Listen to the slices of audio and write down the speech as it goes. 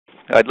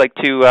I'd like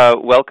to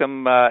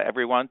welcome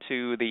everyone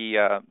to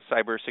the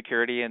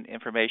Cybersecurity and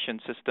Information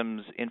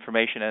Systems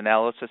Information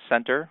Analysis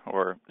Center,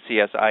 or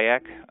CSIAC,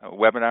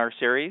 webinar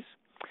series.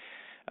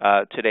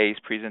 Today's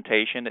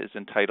presentation is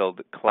entitled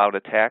Cloud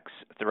Attacks,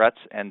 Threats,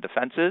 and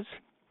Defenses.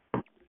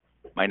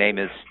 My name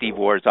is Steve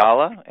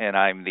Warzala, and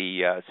I'm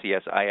the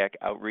CSIAC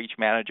Outreach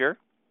Manager.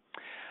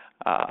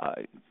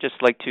 Just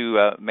like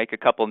to make a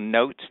couple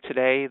notes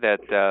today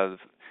that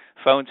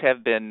phones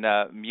have been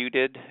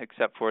muted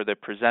except for the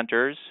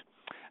presenters,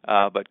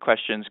 but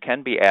questions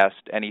can be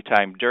asked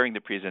anytime during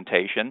the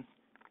presentation.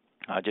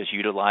 Just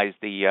utilize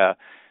the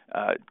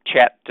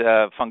chat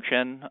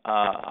function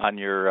on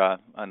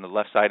the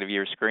left side of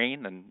your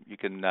screen, and you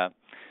can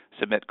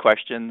submit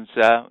questions.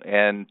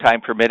 And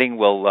time permitting,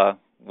 we'll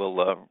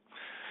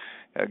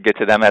get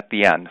to them at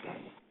the end.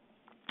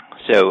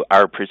 So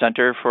our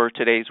presenter for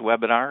today's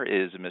webinar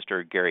is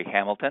Mr. Gary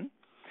Hamilton.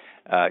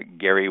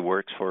 Gary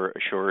works for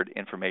Assured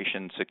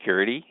Information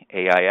Security,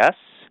 AIS.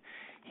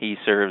 He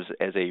serves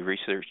as a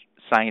research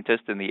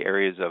scientist in the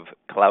areas of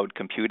cloud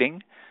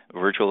computing,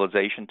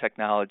 virtualization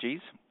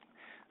technologies,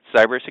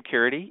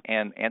 cybersecurity,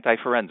 and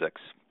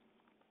anti-forensics.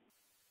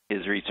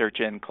 His research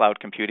in cloud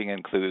computing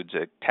includes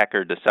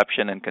attacker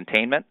deception and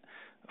containment,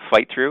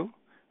 fight-through,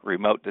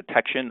 remote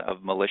detection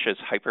of malicious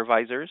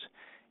hypervisors,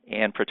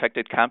 and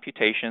protected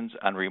computations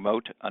on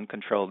remote,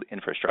 uncontrolled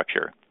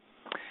infrastructure.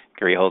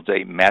 Gary holds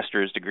a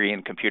master's degree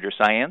in computer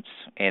science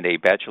and a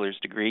bachelor's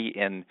degree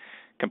in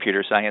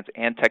computer science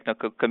and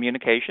technical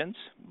communications,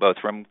 both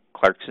from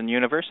Clarkson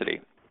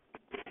University.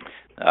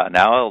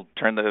 Now I'll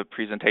turn the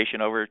presentation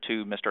over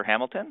to Mr.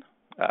 Hamilton.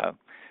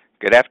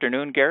 Good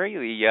afternoon, Gary.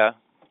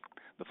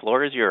 The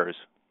floor is yours.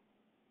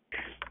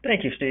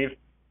 Thank you, Steve.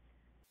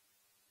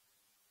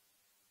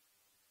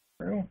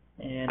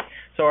 And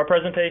so our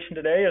presentation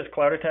today is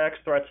Cloud Attacks,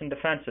 Threats, and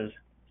Defenses.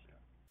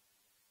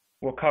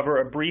 We'll cover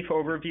a brief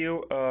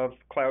overview of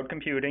cloud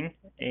computing,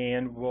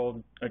 and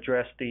we'll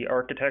address the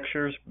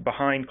architectures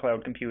behind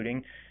cloud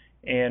computing,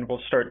 and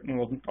we'll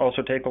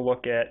also take a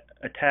look at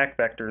attack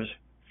vectors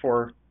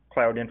for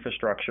cloud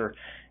infrastructure.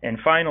 And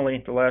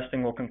finally, the last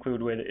thing we'll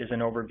conclude with is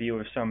an overview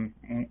of some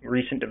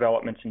recent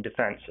developments in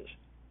defenses.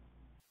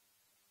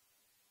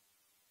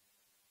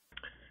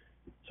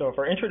 So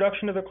for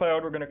introduction to the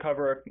cloud, we're going to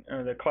cover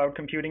the cloud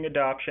computing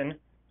adoption,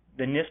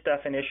 the NIST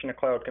definition of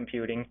cloud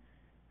computing,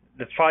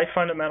 the 5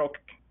 fundamental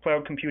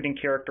cloud computing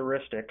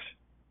characteristics,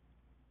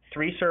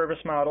 3 service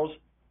models,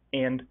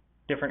 and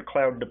different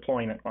cloud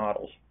deployment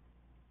models.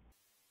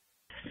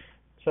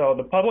 So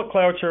the public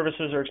cloud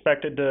services are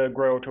expected to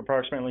grow to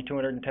approximately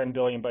 $210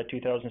 billion by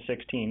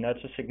 2016.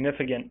 That's a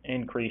significant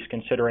increase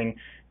considering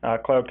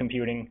cloud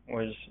computing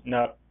was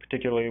not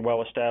particularly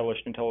well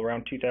established until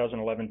around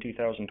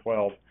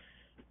 2011-2012.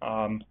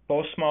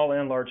 Both small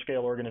and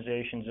large-scale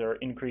organizations are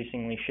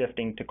increasingly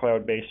shifting to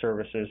cloud-based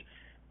services,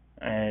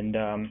 and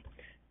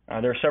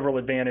there are several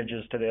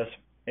advantages to this.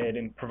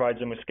 It provides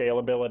them with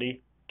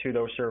scalability to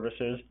those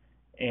services,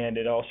 and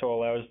it also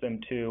allows them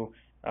to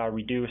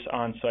reduce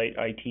on-site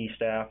IT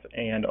staff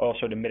and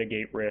also to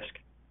mitigate risk.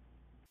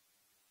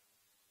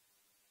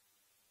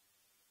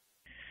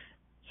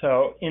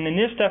 So in the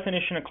NIST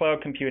definition of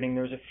cloud computing,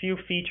 there's a few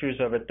features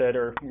of it that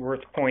are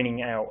worth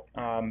pointing out.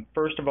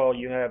 First of all,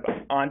 you have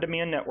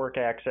on-demand network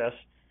access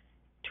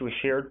to a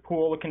shared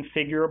pool of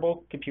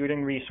configurable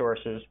computing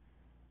resources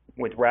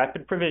with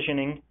rapid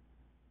provisioning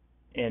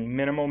and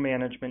minimal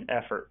management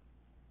effort.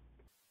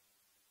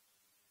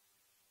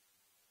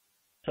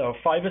 So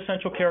 5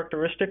 essential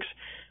characteristics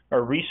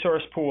are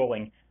resource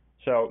pooling.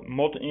 So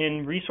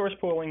in resource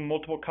pooling,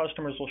 multiple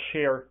customers will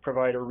share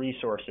provider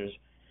resources.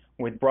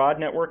 With broad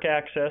network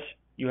access,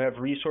 you have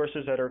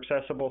resources that are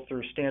accessible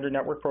through standard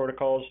network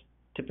protocols,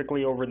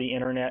 typically over the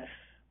internet,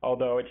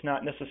 although it's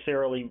not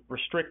necessarily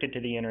restricted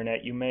to the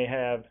internet. You may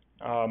have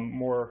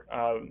more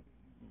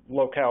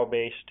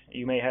locale-based.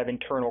 You may have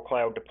internal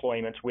cloud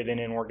deployments within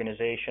an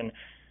organization.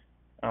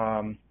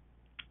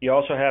 You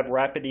also have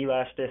rapid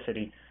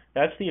elasticity.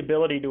 That's the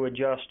ability to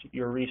adjust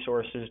your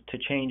resources to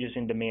changes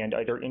in demand,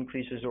 either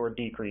increases or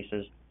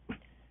decreases.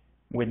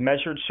 With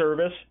measured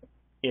service,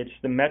 it's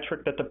the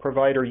metric that the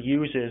provider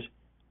uses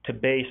to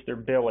base their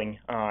billing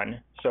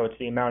on. So it's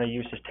the amount of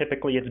usage.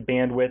 Typically, it's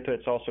bandwidth.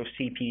 It's also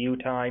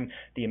CPU time,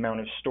 the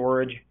amount of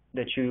storage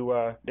that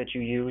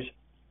you use.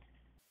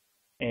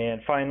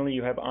 And finally,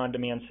 you have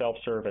on-demand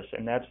self-service,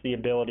 and that's the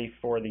ability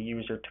for the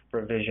user to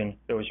provision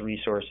those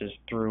resources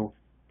through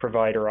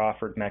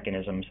provider-offered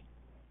mechanisms.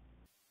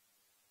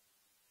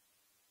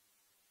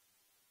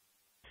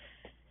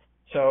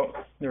 So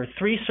there are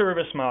 3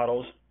 service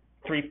models,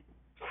 3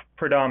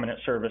 predominant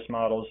service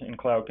models in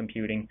cloud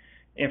computing: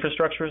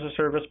 infrastructure as a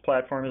service,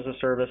 platform as a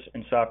service,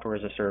 and software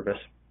as a service.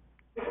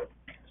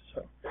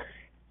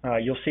 So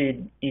you'll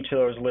see each of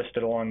those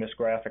listed along this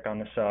graphic on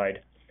the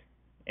side.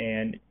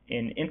 And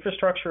in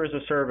infrastructure as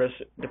a service,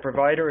 the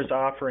provider is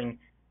offering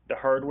the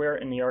hardware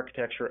and the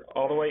architecture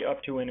all the way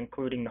up to and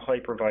including the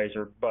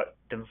hypervisor, but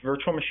the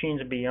virtual machines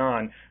and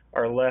beyond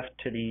are left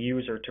to the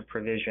user to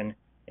provision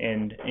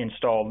and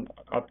install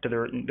up to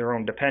their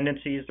own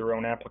dependencies, their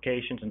own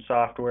applications and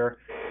software.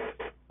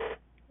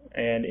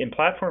 And in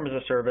platform as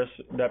a service,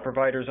 that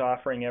provider's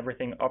offering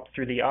everything up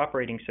through the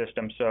operating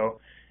system.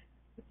 So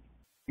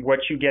what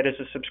you get as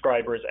a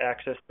subscriber is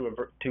access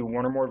to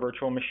one or more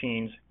virtual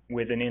machines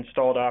with an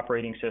installed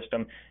operating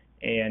system,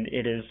 and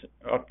it is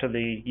up to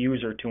the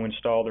user to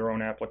install their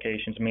own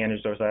applications,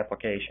 manage those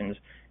applications.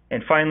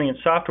 And finally, in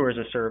software as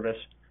a service,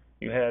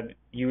 you have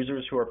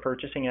users who are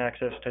purchasing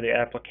access to the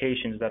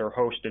applications that are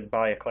hosted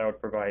by a cloud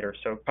provider.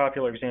 So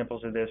popular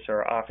examples of this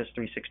are Office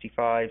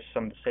 365,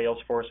 some of the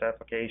Salesforce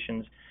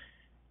applications,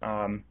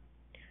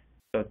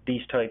 so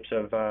these types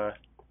of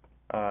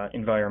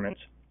environments.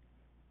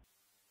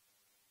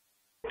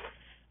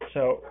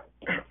 So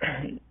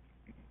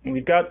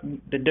we've got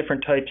the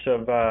different types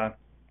of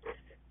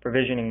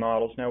provisioning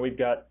models. Now we've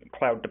got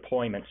cloud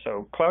deployment.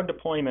 So cloud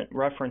deployment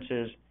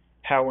references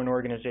how an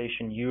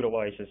organization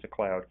utilizes the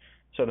cloud.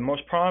 So the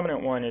most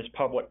prominent one is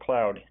public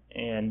cloud,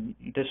 and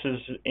this is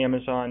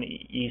Amazon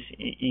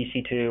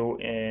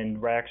EC2 and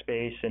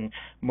Rackspace and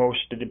most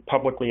of the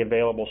publicly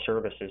available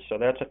services. So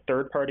that's a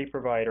third-party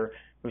provider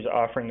who's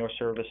offering those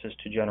services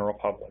to general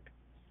public.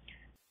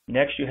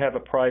 Next, you have a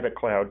private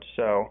cloud.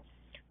 So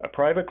a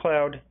private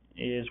cloud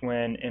is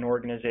when an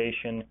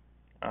organization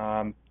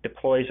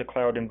deploys a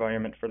cloud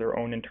environment for their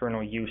own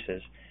internal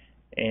uses.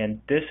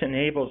 And this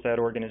enables that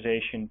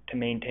organization to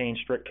maintain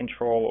strict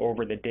control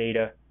over the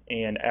data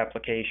and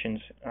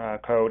applications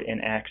code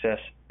and access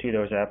to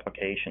those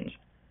applications.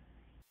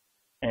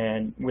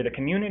 And with a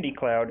community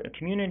cloud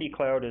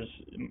is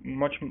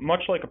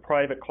much like a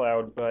private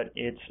cloud, but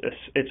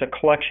it's a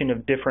collection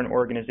of different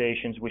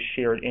organizations with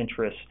shared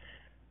interests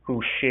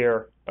who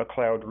share a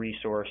cloud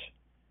resource.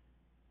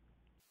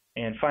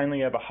 And finally,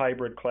 you have a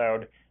hybrid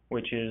cloud,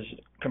 which is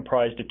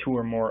comprised of two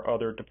or more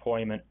other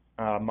deployment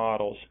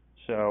models.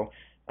 So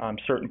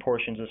certain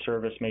portions of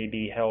service may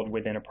be held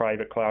within a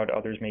private cloud,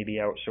 others may be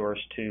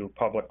outsourced to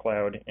public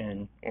cloud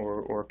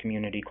or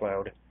community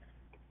cloud.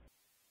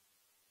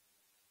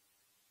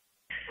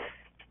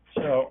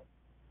 So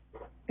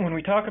when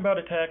we talk about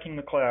attacking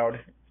the cloud,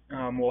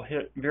 we'll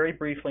hit very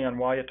briefly on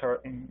why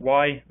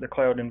the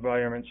cloud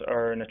environments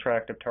are an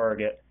attractive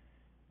target.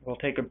 We'll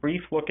take a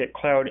brief look at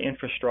cloud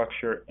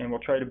infrastructure, and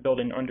we'll try to build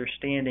an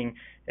understanding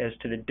as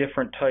to the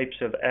different types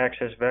of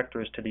access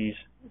vectors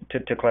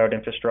to cloud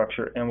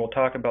infrastructure, and we'll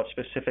talk about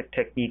specific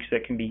techniques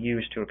that can be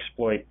used to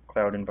exploit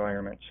cloud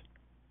environments.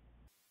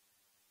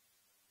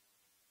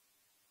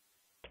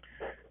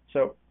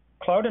 So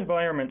cloud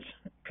environments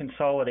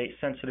consolidate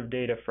sensitive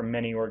data from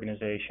many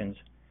organizations.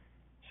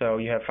 So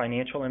you have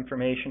financial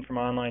information from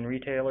online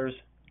retailers,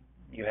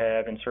 you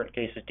have, in certain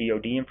cases,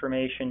 DoD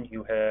information,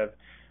 you have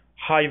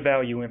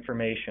high-value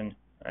information,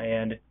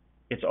 and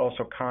it's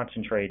also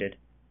concentrated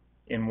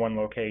in one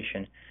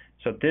location.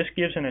 So this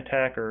gives an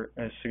attacker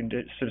a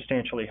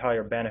substantially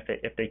higher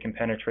benefit if they can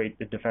penetrate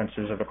the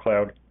defenses of a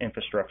cloud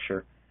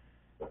infrastructure.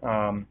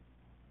 And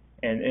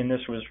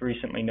this was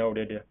recently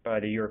noted by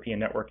the European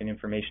Network and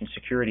Information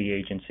Security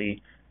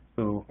Agency,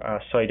 who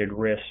cited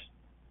risks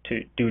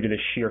due to the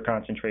sheer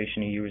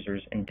concentration of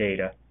users and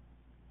data.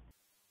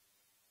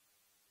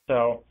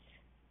 So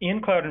in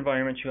cloud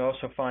environments, you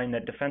also find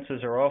that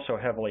defenses are also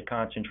heavily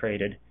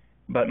concentrated,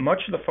 but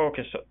much of the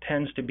focus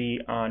tends to be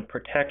on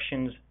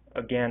protections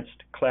against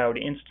cloud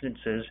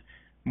instances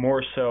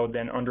more so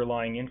than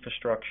underlying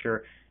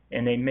infrastructure,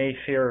 and they may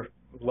fare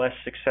less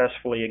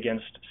successfully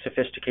against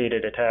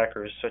sophisticated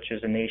attackers such as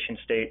a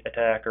nation-state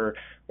attacker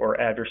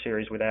or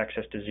adversaries with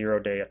access to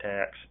zero-day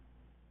attacks.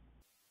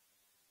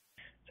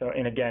 So,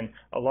 and again,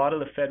 a lot of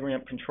the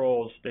FedRAMP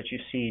controls that you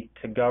see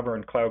to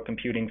govern cloud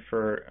computing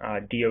for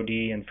DoD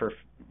and for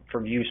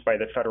use by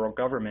the federal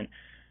government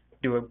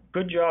do a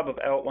good job of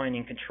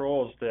outlining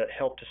controls that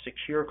help to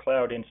secure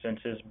cloud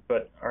instances,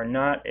 but are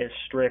not as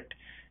strict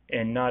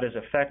and not as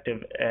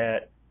effective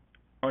at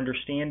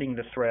understanding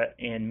the threat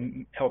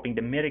and helping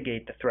to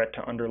mitigate the threat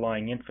to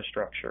underlying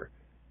infrastructure.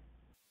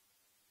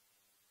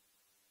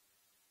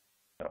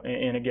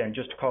 And again,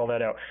 just to call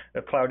that out,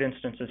 the cloud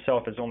instance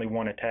itself is only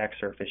one attack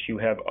surface. You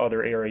have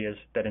other areas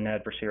that an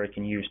adversary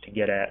can use to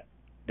get at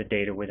the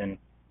data within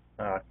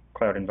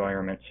cloud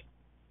environments.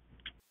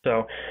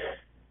 So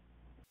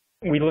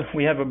we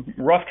have a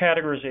rough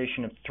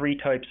categorization of three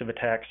types of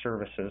attack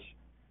services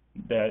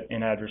that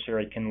an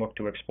adversary can look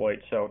to exploit.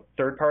 So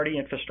third-party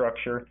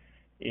infrastructure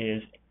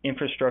is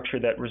infrastructure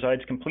that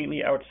resides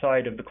completely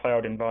outside of the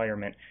cloud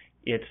environment.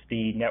 It's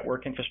the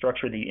network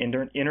infrastructure, the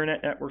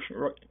internet network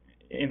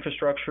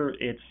infrastructure,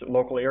 it's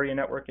local area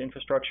network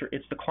infrastructure,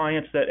 it's the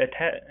clients that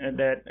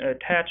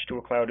attach to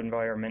a cloud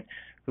environment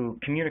who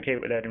communicate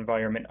with that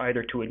environment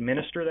either to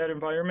administer that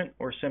environment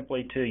or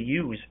simply to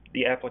use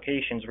the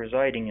applications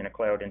residing in a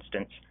cloud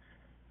instance.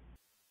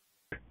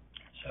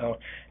 So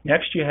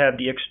next you have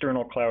the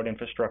external cloud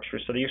infrastructure.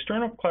 So the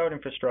external cloud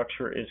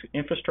infrastructure is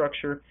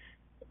infrastructure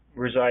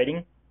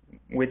residing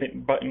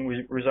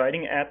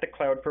at the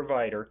cloud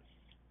provider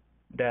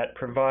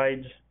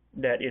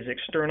that is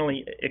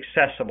externally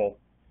accessible,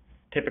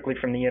 typically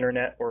from the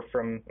internet or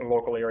from a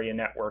local area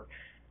network.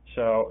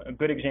 So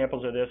good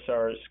examples of this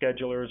are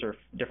schedulers or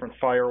different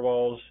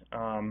firewalls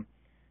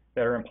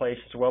that are in place,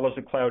 as well as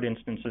the cloud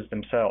instances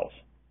themselves.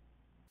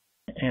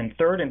 And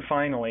third and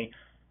finally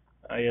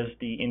is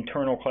the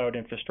internal cloud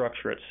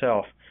infrastructure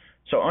itself.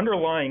 So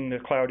underlying the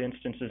cloud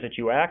instances that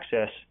you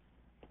access,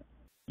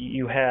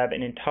 you have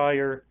an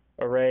entire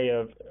array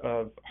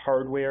of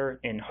hardware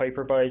and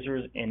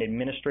hypervisors and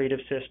administrative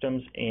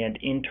systems and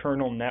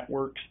internal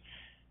networks,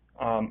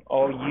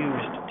 all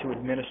used to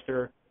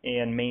administer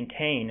and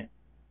maintain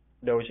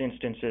those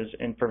instances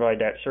and provide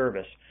that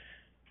service.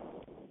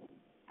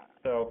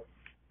 So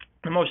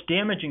the most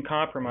damaging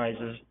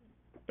compromises,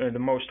 the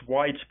most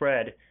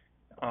widespread,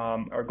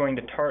 are going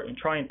to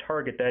try and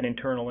target that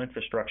internal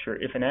infrastructure.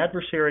 If an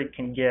adversary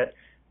can get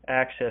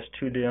access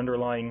to the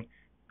underlying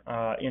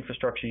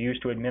infrastructure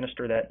used to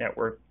administer that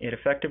network, it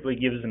effectively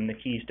gives them the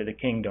keys to the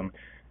kingdom.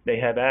 They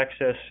have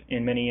access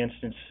in many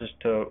instances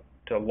to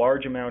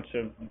large amounts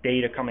of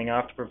data coming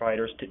off the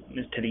providers,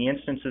 to the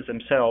instances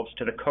themselves,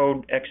 to the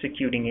code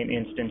executing in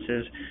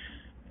instances,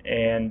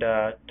 and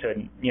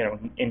to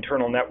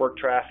internal network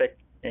traffic,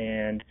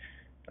 and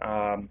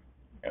a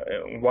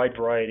wide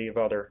variety of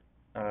other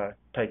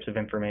types of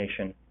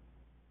information.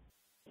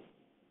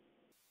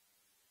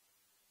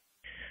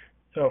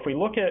 So if we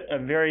look at a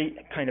very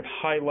kind of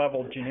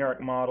high-level generic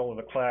model of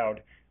the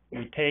cloud,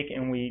 we take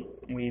and we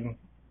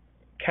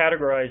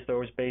categorize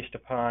those based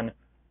upon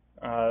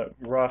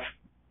rough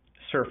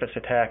surface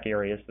attack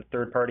areas: the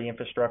third-party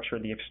infrastructure,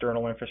 the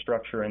external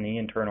infrastructure, and the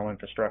internal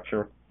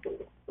infrastructure.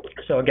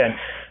 So again,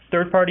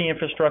 third-party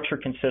infrastructure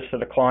consists of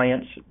the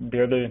clients.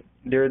 They're the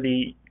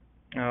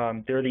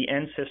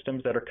end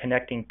systems that are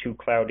connecting to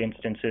cloud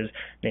instances.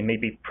 They may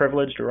be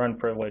privileged or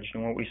unprivileged.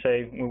 And what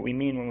we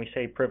mean when we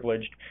say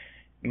privileged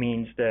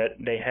means that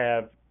they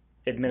have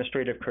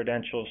administrative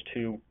credentials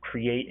to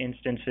create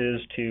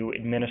instances, to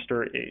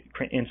administer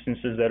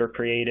instances that are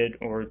created,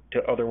 or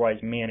to otherwise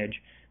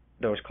manage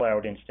those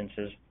cloud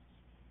instances.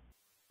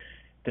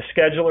 The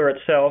scheduler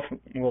itself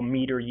will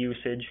meter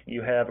usage.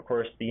 You have, of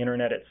course, the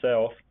internet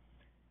itself,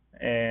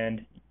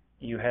 and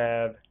you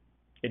have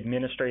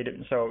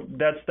administrative. So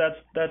that's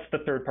the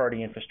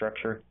third-party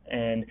infrastructure.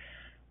 And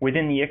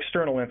within the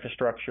external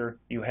infrastructure,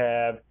 you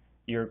have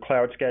your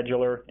cloud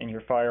scheduler and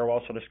your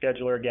firewall. So the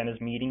scheduler, again, is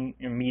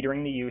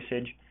metering the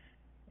usage.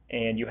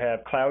 And you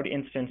have cloud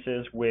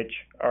instances, which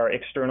are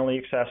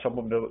externally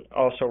accessible, but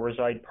also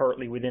reside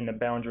partly within the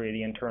boundary of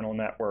the internal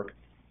network.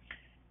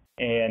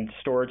 And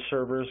storage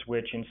servers,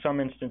 which in some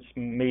instances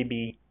may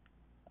be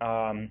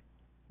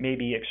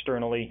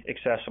externally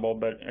accessible,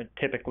 but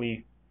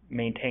typically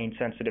maintain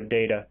sensitive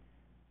data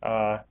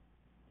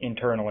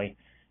internally.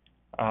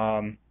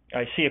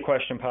 I see a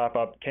question pop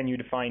up: can you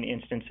define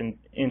instance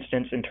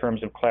in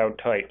terms of cloud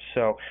types?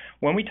 So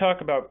when we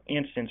talk about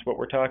instance, what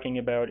we're talking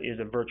about is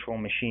a virtual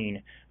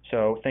machine.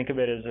 So think of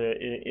it as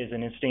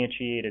an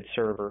instantiated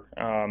server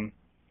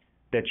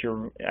that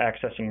you're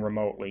accessing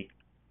remotely.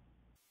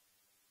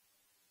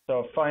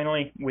 So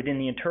finally, within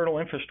the internal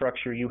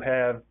infrastructure, you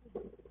have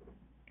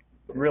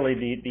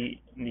really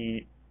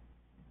the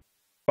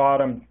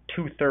bottom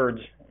two-thirds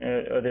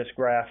of this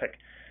graphic,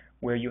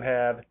 where you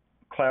have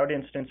cloud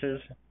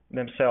instances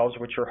themselves,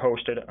 which are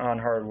hosted on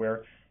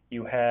hardware.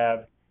 You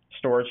have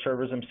storage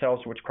servers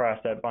themselves, which cross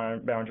that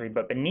boundary.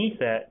 But beneath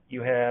that,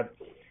 you have,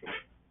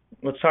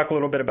 let's talk a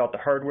little bit about the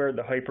hardware,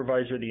 the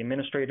hypervisor, the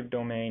administrative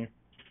domain,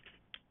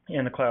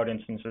 and the cloud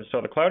instances. So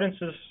the cloud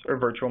instances are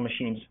virtual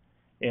machines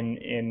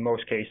in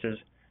most cases,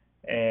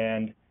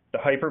 and the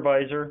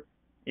hypervisor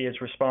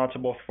is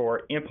responsible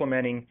for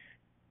implementing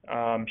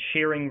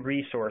sharing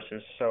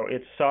resources. So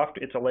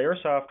it's a layer of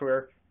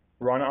software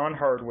run on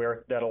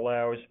hardware that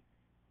allows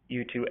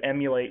you to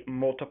emulate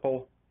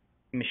multiple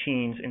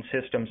machines and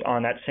systems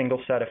on that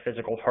single set of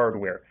physical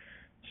hardware.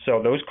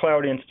 So those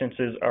cloud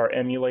instances are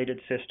emulated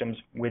systems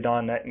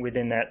within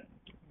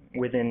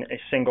a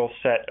single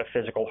set of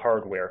physical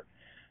hardware.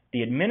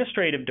 The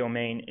administrative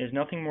domain is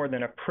nothing more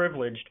than a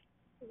privileged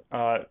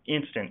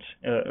instance,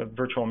 a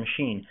virtual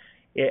machine.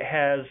 It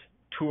has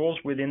tools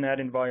within that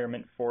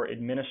environment for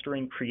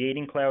administering,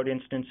 creating cloud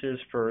instances,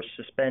 for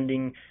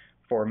suspending,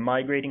 for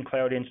migrating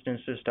cloud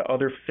instances to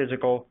other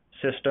physical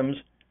systems,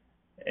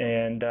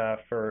 and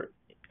for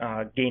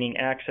gaining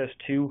access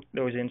to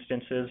those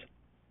instances,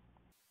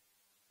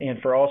 and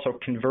for also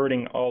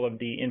converting all of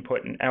the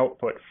input and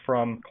output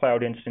from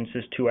cloud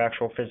instances to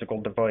actual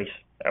physical device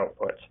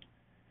outputs.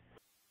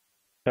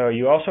 So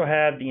you also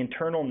have the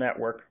internal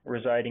network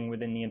residing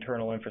within the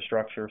internal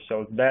infrastructure.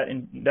 So that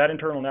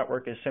internal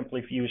network is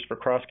simply used for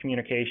cross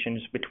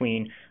communications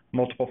between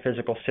multiple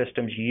physical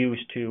systems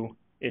used to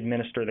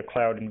administer the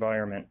cloud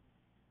environment.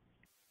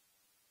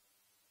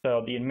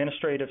 So the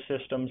administrative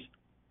systems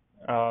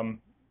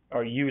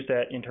use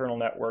that internal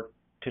network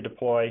to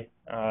deploy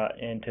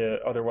and to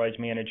otherwise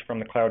manage from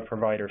the cloud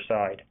provider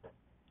side.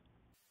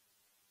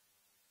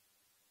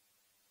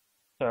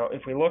 So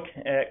if we look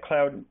at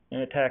cloud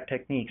attack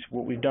techniques,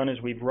 what we've done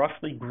is we've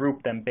roughly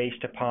grouped them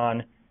based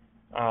upon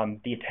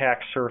the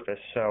attack surface.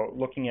 So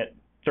looking at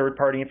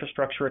third-party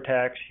infrastructure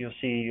attacks. You'll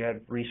see you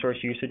have resource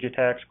usage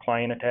attacks,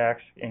 client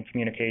attacks, and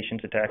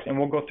communications attacks. And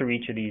we'll go through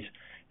each of these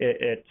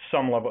at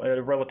some level, at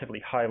a relatively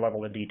high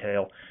level of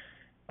detail.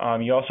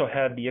 You also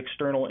have the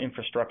external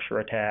infrastructure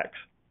attacks,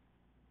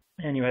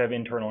 and you have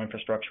internal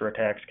infrastructure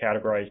attacks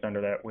categorized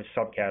under that with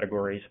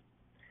subcategories.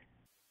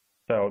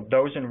 So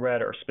those in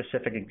red are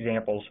specific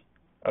examples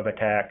of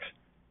attacks,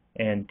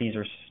 and these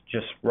are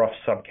just rough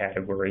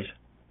subcategories.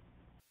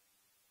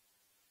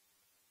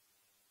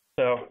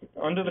 So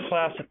under the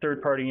class of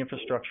third-party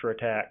infrastructure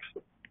attacks,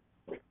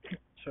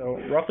 so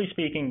roughly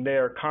speaking, they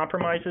are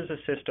compromises of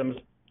systems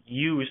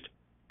used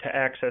to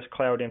access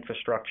cloud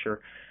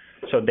infrastructure.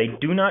 So they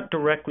do not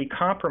directly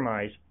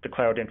compromise the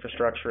cloud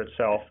infrastructure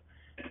itself,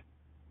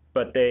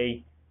 but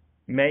they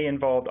may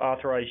involve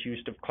authorized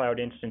use of cloud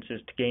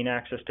instances to gain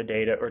access to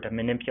data or to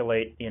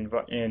manipulate the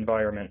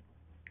environment.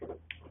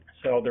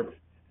 So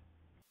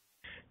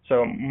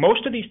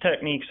most of these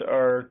techniques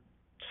are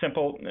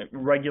simple,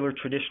 regular,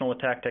 traditional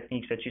attack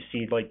techniques that you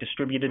see, like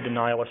distributed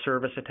denial of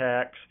service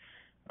attacks,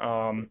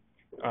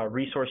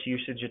 resource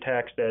usage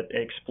attacks that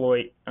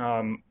exploit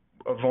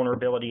a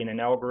vulnerability in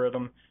an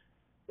algorithm.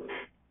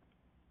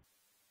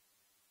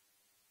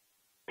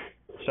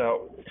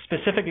 So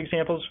specific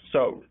examples,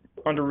 so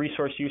under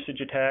resource usage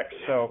attacks,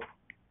 so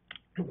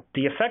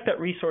the effect that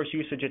resource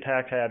usage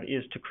attacks have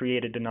is to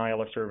create a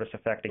denial of service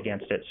effect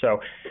against it. So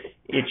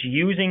it's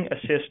using a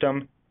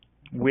system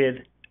with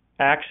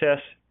access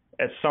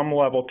at some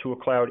level to a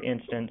cloud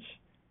instance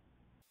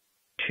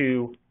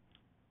to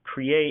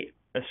create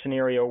a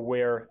scenario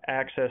where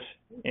access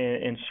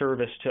and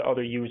service to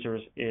other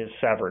users is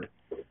severed.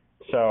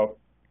 So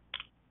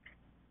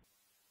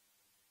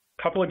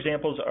a couple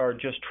examples are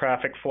just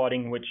traffic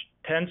flooding, which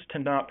tends to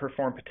not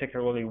perform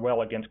particularly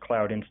well against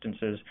cloud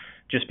instances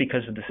just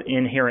because of this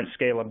inherent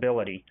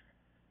scalability.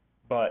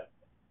 But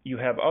you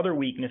have other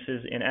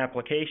weaknesses in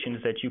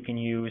applications that you can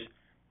use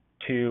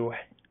to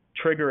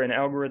trigger an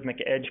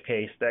algorithmic edge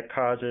case that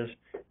causes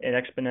an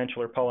exponential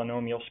or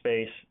polynomial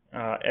space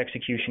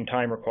execution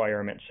time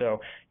requirement. So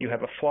you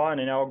have a flaw in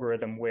an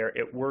algorithm where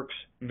it works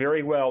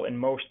very well in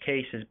most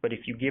cases, but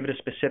if you give it a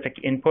specific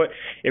input,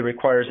 it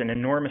requires an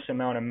enormous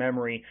amount of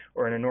memory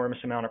or an enormous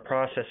amount of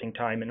processing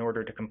time in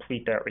order to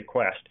complete that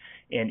request.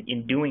 And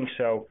in doing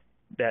so,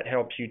 that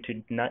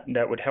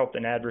would help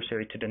an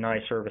adversary to deny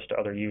service to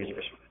other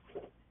users.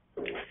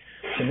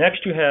 So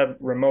next you have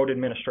remote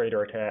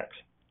administrator attacks.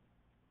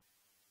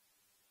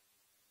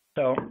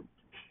 So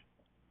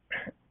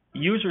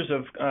users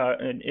of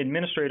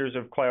administrators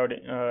of cloud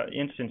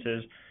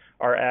instances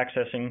are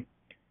accessing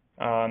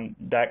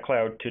that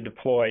cloud to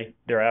deploy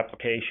their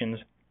applications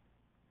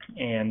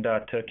and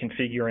to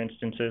configure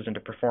instances and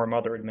to perform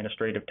other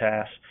administrative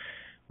tasks.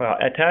 Well,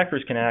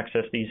 attackers can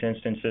access these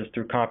instances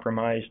through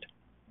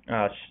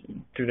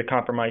the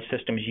compromised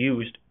systems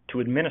used to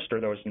administer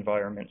those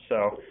environments.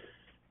 So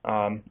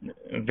a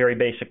very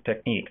basic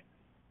technique.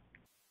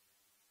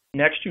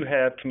 Next, you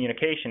have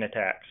communication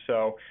attacks.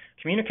 So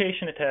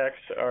communication attacks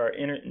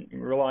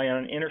rely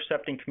on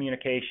intercepting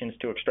communications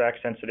to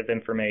extract sensitive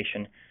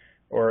information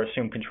or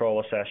assume control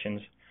of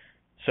sessions.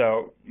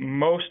 So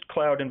most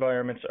cloud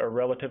environments are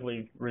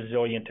relatively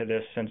resilient to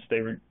this since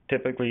they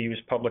typically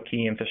use public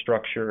key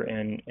infrastructure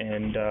and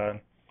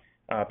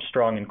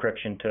strong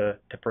encryption to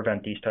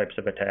prevent these types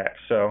of attacks.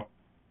 So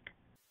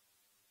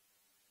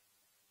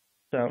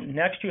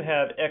next you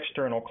have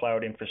external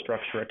cloud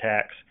infrastructure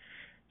attacks.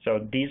 So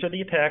these are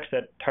the attacks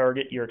that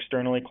target your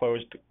externally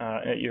exposed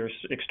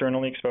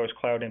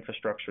cloud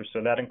infrastructure.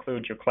 So that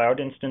includes your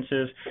cloud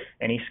instances,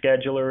 any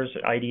schedulers,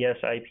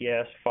 IDS,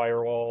 IPS,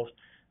 firewalls,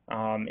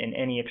 and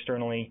any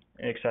externally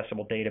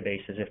accessible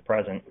databases if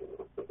present.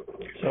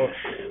 So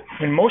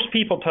when most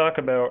people talk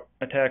about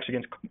attacks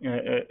against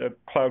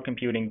cloud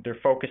computing, they're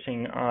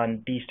focusing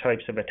on these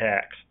types of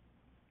attacks.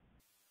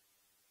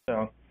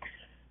 So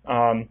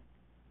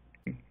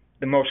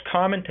the most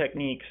common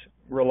techniques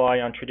rely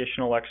on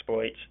traditional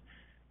exploits.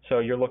 So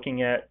you're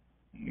looking at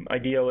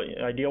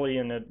ideally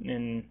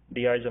in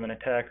the eyes of an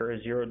attacker, a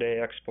zero-day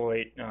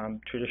exploit,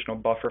 traditional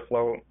buffer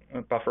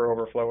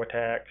overflow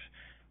attacks,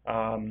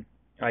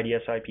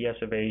 IDS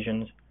IPS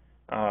evasions,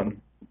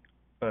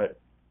 but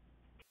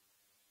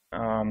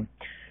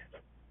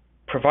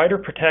provider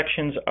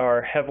protections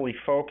are heavily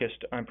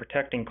focused on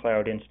protecting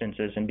cloud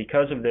instances, and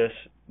because of this,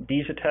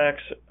 these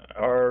attacks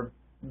are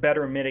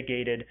better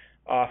mitigated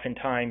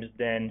oftentimes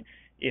than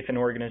if an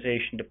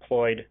organization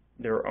deployed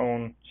their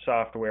own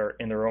software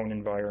in their own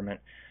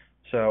environment.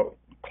 So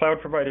cloud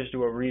providers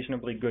do a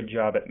reasonably good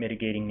job at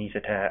mitigating these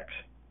attacks.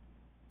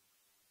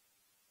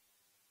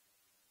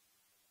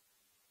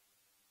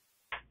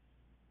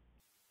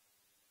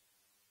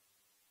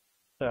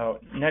 So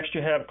next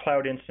you have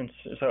cloud instance.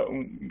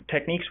 So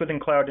techniques within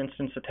cloud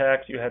instance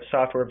attacks, you have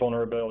software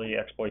vulnerability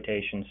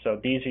exploitation. So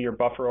these are your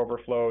buffer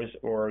overflows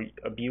or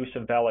abuse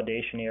of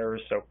validation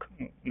errors. So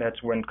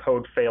that's when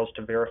code fails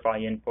to verify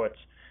inputs.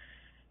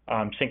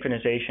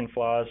 Synchronization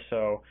flaws.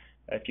 So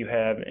if you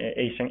have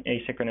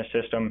asynchronous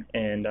system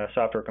and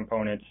software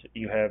components,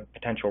 you have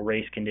potential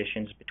race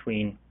conditions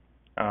between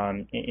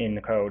in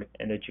the code,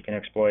 and that you can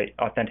exploit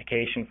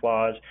authentication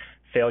flaws,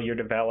 failure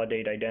to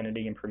validate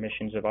identity and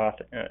permissions of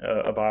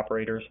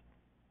operators.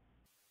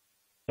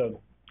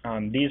 So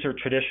these are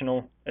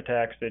traditional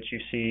attacks that you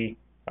see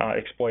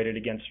exploited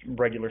against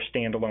regular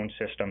standalone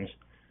systems.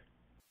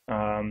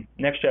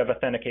 Next, you have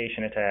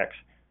authentication attacks,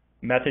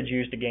 methods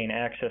used to gain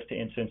access to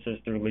instances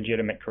through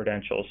legitimate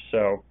credentials,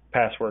 so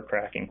password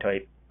cracking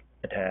type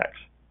attacks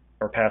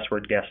or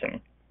password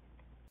guessing.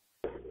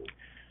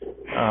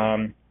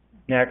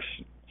 Next,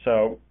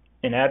 so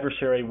an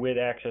adversary with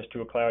access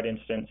to a cloud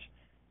instance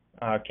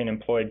can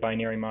employ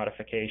binary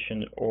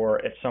modification,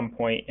 or at some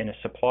point in a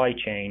supply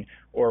chain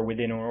or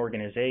within an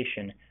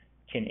organization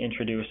can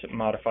introduce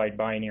modified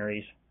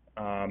binaries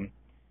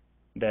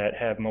that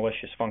have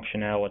malicious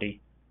functionality.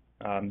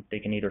 They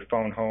can either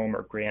phone home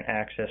or grant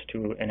access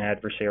to an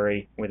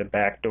adversary with a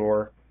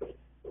backdoor.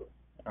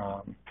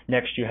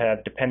 Next, you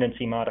have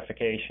dependency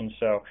modification.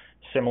 So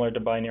similar to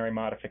binary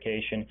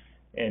modification,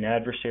 an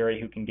adversary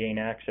who can gain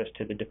access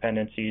to the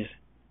dependencies,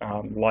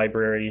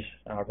 libraries,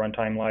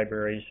 runtime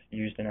libraries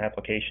used in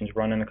applications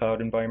run in the cloud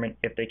environment.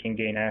 If they can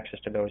gain access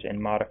to those and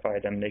modify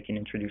them, they can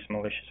introduce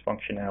malicious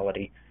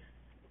functionality.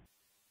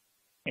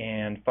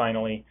 And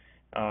finally,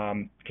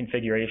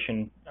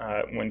 configuration.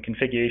 When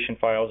configuration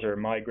files are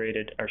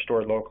migrated, are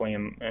stored locally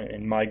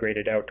and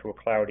migrated out to a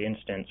cloud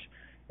instance,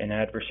 an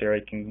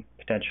adversary can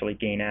potentially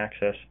gain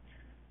access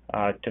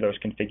to those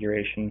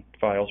configuration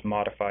files,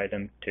 modify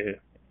them to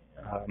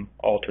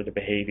alter the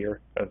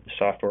behavior of the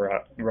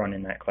software run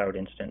in that cloud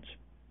instance.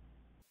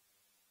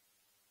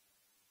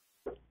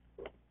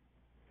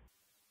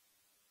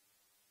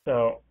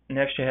 So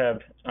next you have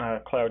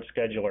cloud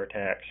scheduler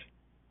attacks.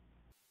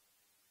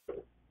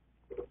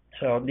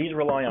 So these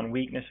rely on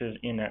weaknesses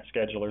in that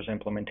scheduler's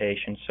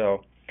implementation.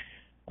 So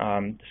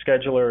the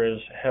scheduler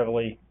is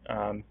heavily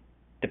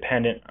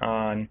dependent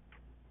on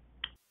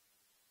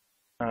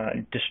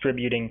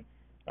distributing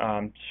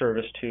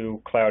service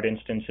to cloud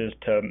instances,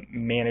 to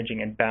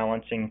managing and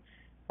balancing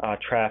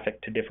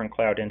traffic to different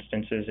cloud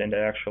instances, and to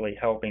actually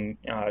helping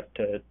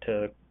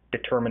to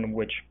determine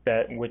which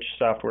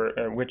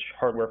software, which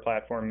hardware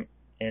platform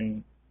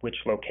in which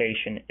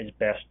location is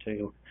best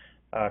to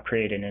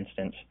create an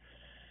instance.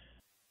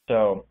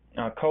 So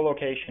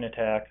co-location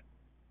attack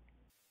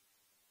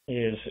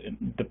is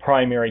the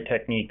primary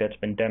technique that's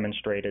been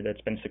demonstrated,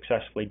 that's been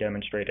successfully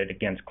demonstrated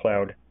against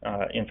cloud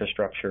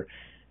infrastructure.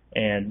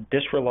 And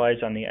this relies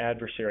on the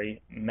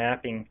adversary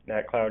mapping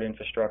that cloud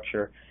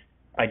infrastructure,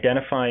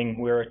 identifying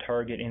where a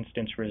target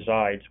instance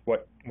resides,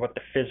 what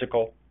the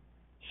physical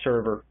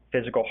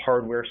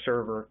hardware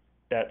server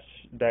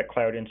that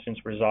cloud instance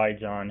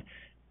resides on,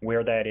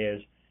 where that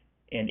is,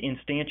 and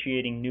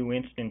instantiating new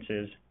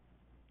instances,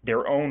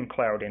 their own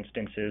cloud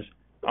instances,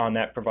 on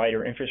that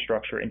provider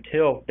infrastructure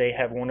until they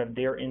have one of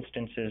their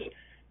instances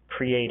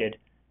created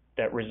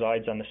that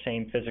resides on the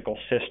same physical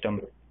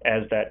system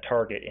as that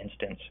target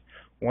instance.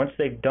 Once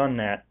they've done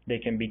that, they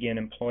can begin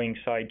employing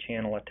side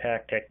channel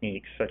attack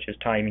techniques such as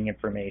timing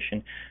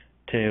information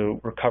to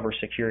recover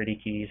security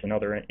keys and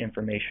other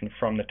information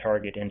from the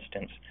target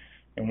instance.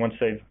 And once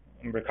they've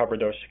recovered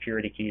those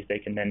security keys, they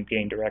can then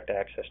gain direct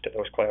access to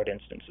those cloud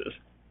instances.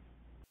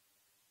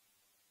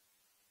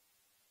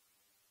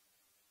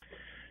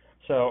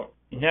 So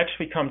next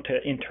we come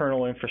to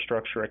internal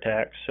infrastructure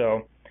attacks.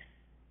 So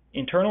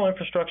internal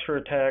infrastructure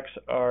attacks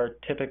are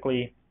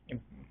typically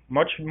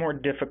much more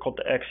difficult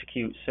to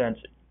execute, since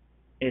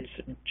it's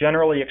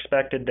generally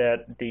expected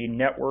that the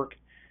network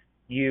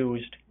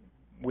used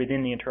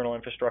within the internal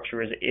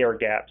infrastructure is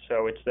air-gapped.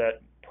 So it's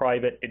that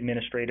private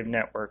administrative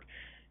network.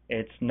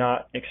 It's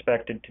not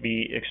expected to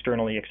be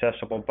externally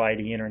accessible by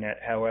the internet.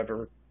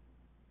 However,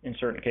 in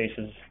certain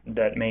cases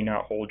that may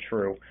not hold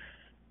true.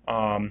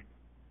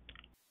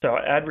 So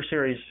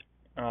adversaries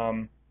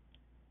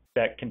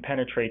that can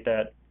penetrate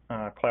that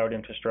cloud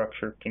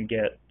infrastructure can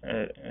get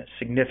a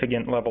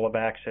significant level of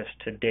access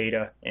to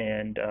data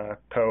and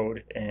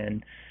code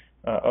and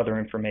other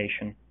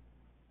information.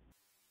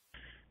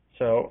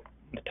 So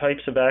the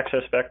types of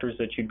access vectors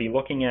that you'd be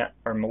looking at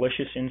are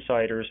malicious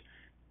insiders.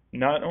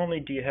 Not only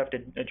do you have to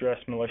address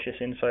malicious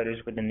insiders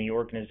within the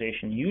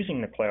organization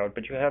using the cloud,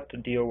 but you have to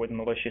deal with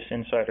malicious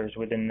insiders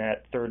within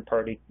that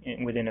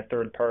within a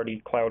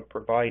third-party cloud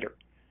provider.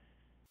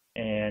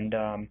 And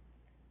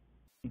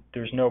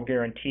there's no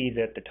guarantee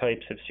that the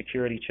types of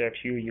security checks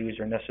you use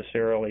are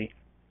necessarily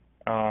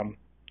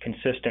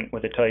consistent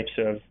with the types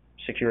of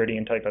security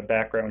and type of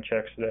background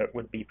checks that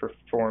would be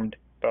performed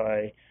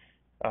by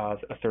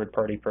a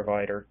third-party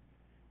provider.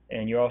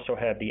 And you also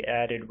have the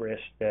added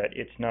risk that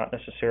it's not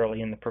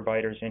necessarily in the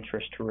provider's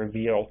interest to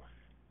reveal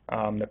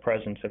the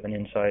presence of an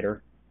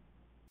insider.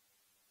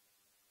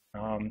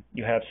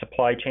 You have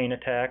supply chain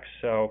attacks.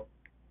 So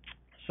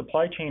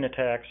supply chain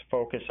attacks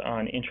focus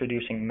on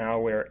introducing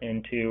malware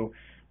into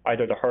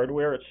either the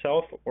hardware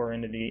itself or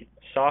into the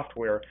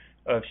software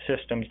of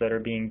systems that are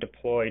being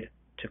deployed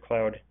to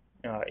cloud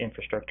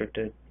infrastructure,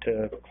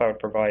 to cloud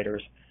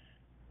providers.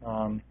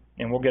 And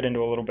we'll get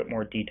into a little bit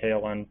more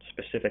detail on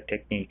specific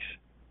techniques.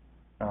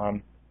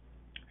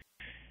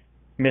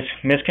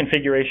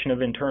 Misconfiguration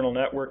of internal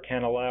network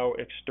can allow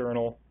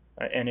external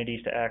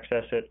entities to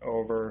access it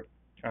over,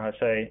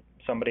 say,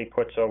 somebody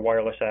puts a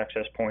wireless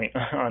access point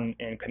on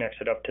and connects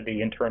it up to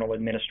the internal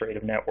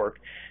administrative network,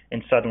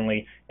 and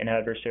suddenly an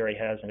adversary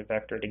has a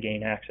vector to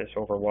gain access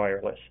over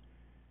wireless.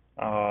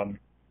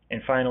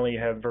 And finally, you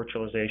have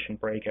virtualization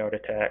breakout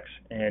attacks,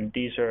 and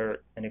these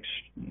are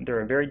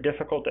they're very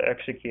difficult to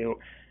execute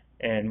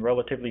and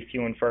relatively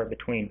few and far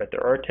between, but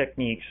there are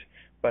techniques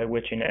by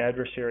which an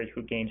adversary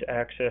who gains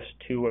access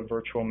to a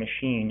virtual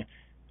machine,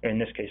 in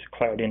this case a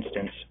cloud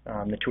instance,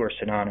 the two are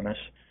synonymous,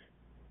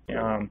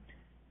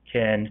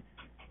 can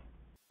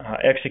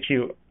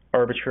execute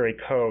arbitrary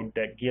code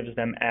that gives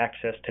them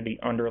access to the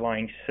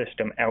underlying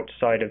system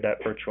outside of that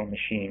virtual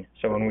machine.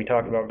 So when we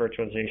talk about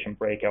virtualization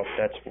breakout,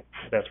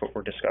 that's what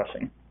we're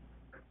discussing.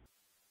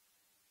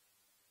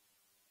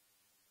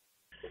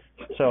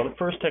 So the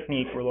first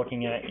technique we're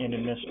looking at in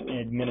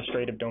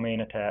administrative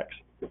domain attacks.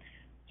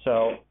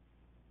 So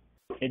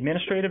the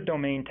administrative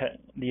domain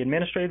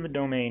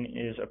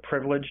is a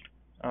privileged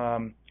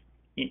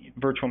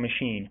virtual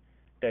machine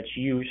that's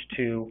used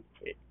to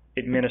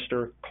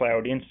administer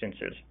cloud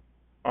instances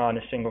on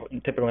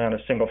typically on a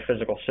single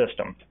physical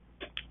system.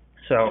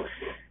 So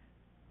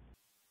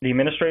the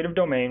administrative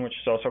domain, which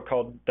is also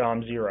called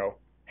DOM0,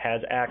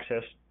 has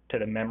access to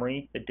the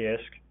memory, the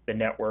disk, the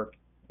network,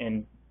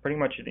 and pretty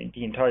much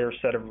the entire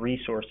set of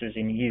resources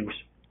in use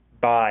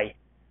by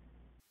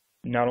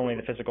not only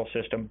the physical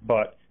system,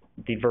 but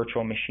the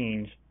virtual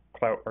machines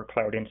or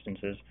cloud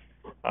instances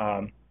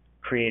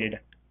created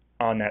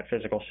on that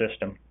physical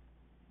system.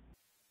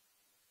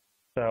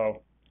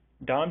 So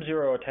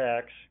DOM0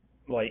 attacks,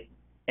 like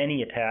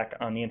any attack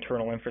on the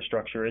internal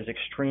infrastructure, is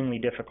extremely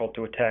difficult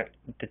to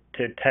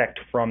detect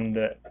from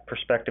the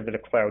perspective of the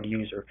cloud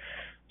user.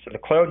 So the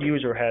cloud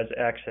user has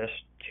access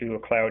to a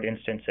cloud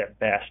instance at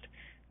best.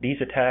 These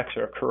attacks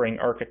are occurring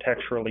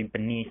architecturally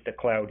beneath the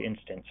cloud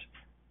instance.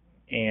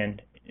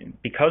 And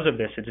because of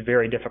this, it's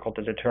very difficult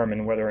to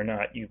determine whether or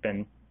not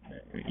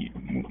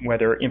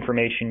whether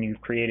information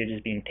you've created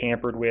is being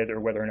tampered with or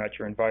whether or not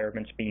your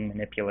environment's being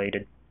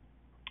manipulated.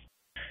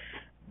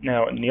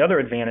 Now, the other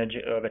advantage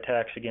of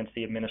attacks against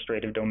the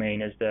administrative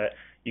domain is that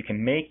you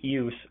can make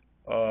use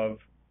of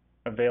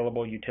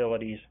available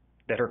utilities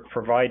that are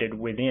provided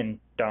within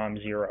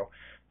DOM0.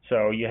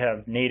 So you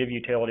have native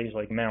utilities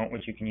like mount,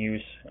 which you can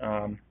use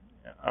on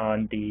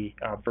the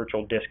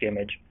virtual disk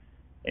image,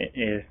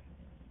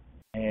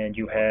 and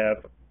you have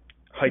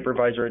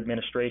hypervisor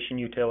administration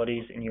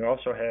utilities, and you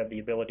also have the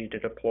ability to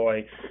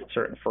deploy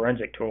certain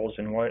forensic tools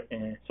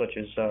such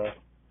as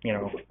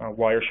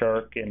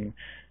Wireshark and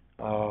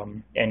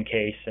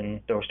Encase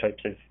and those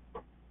types of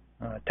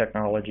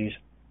technologies.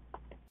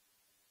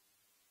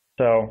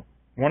 So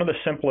one of the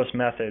simplest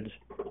methods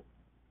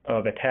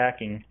of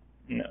attacking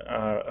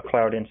a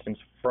cloud instance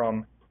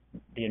from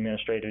the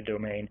administrative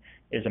domain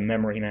is a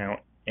memory mount,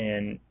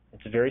 and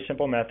it's a very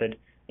simple method.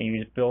 You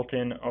use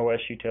built-in OS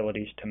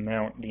utilities to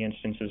mount the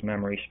instance's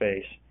memory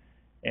space,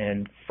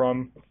 and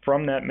from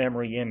that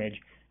memory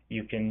image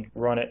you can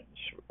run it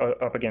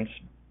up against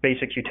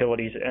basic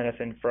utilities,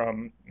 anything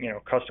from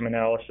custom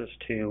analysis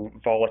to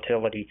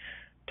volatility,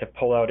 to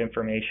pull out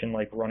information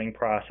like running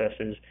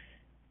processes,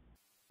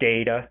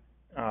 data,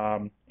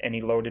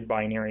 any loaded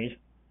binaries,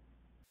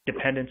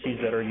 dependencies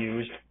that are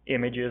used,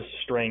 images,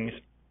 strings,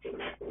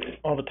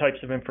 all the types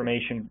of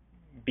information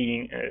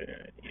being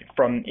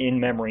from in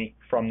memory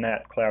from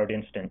that cloud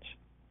instance.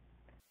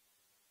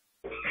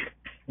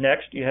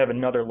 Next, you have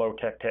another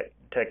low-tech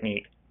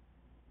technique,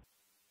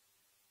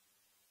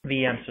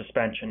 VM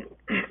suspension.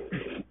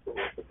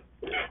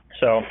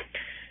 So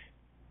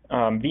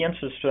VM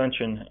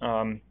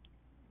suspension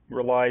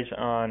relies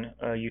on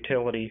a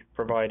utility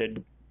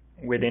provided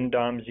within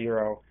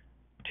DOM0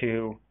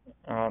 to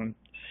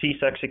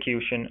cease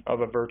execution of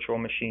a virtual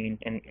machine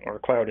or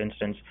cloud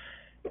instance,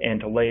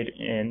 and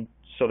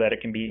so that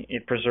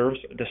it preserves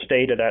the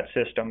state of that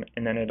system,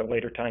 and then at a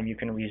later time you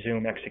can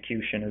resume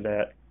execution of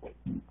that.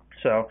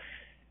 So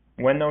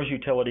when those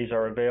utilities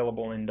are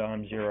available in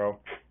DOM0,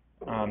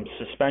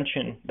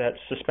 that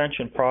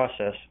suspension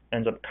process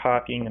ends up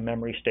copying the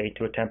memory state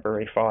to a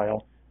temporary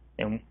file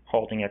and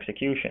halting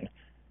execution.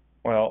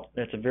 Well,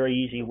 that's a very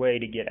easy way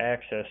to get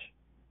access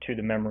to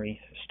the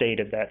memory state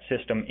of that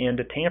system and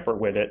to tamper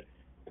with it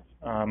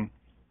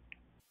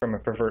from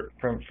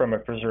a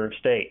preserved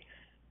state.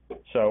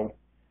 So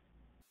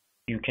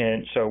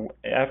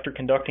after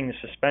conducting the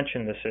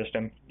suspension of the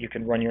system, you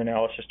can run your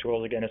analysis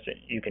tools against it,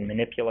 you can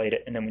manipulate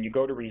it, and then when you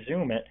go to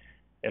resume it,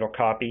 it'll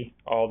copy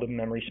all the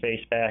memory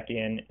space back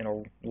in, and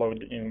it'll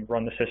load and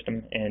run the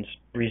system and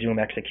resume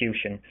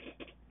execution.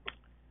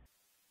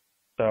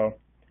 So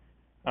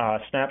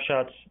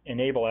snapshots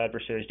enable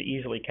adversaries to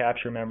easily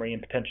capture memory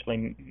and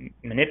potentially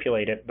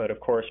manipulate it, but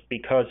of course,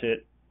 because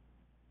it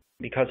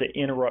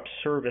interrupts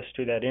service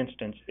to that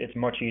instance, it's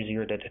much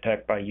easier to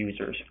detect by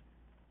users.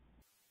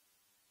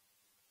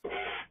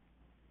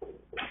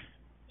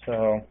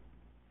 So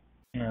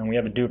we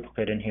have a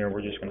duplicate in here,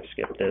 we're just going to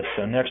skip this.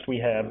 So next we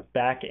have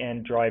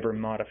back-end driver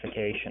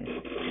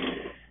modification.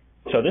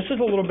 So this is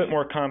a little bit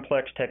more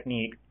complex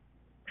technique,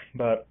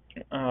 but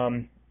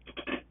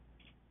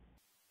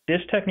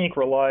this technique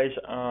relies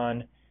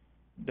on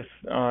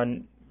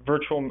hypervisors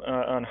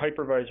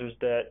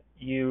that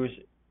use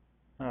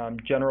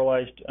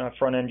generalized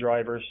front-end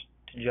drivers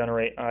to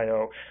generate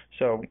I/O.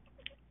 So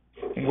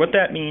what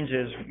that means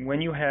is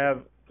when you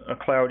have a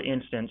cloud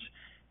instance,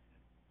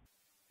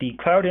 the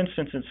cloud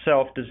instance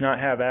itself does not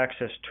have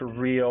access to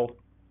real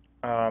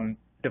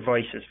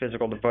devices,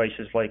 physical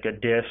devices like a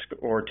disk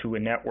or to a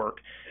network.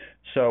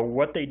 So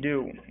what they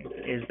do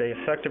is they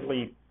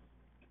effectively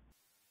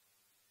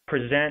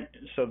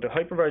so the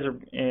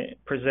hypervisor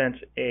presents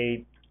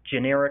a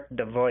generic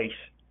device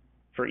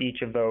for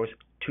each of those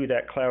to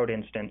that cloud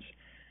instance,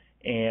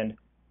 and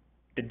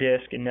the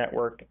disk and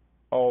network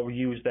all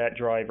use that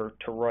driver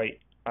to write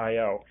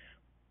I/O.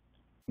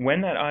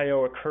 When that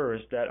I/O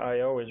occurs, that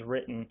I/O is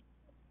written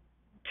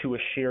to a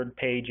shared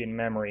page in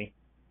memory,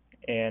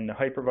 and the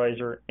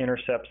hypervisor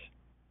intercepts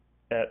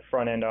that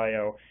front-end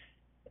I/O,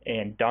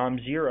 and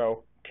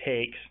DOM0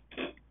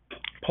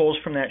 pulls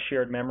from that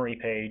shared memory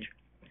page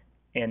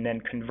and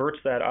then converts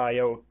that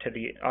I/O to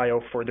the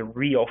I/O for the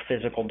real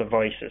physical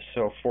devices,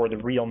 so for the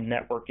real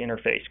network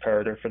interface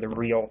card or for the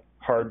real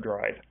hard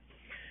drive.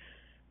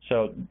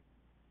 So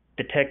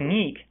the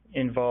technique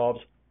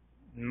involves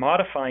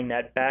modifying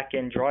that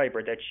back-end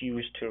driver that's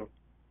used to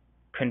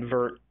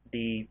convert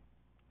the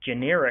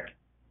generic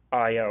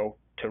I/O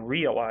to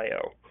real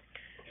I/O.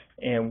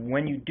 And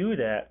when you do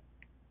that,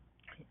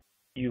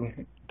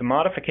 the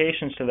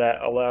modifications to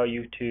that allow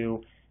you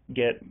to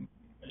get,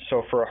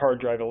 so for a hard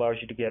drive, it allows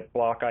you to get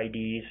block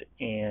IDs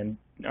and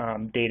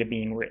data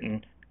being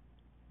written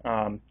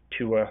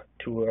to a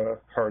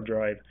hard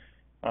drive.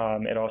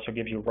 It also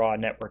gives you raw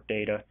network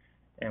data.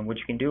 And what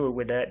you can do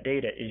with that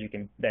data is you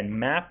can then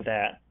map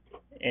that,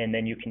 and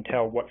then you can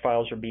tell what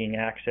files are being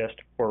accessed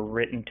or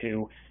written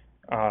to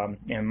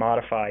and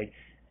modified.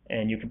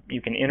 And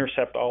you can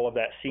intercept all of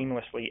that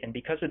seamlessly. And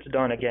because it's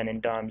done, again,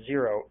 in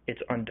DOM0,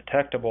 it's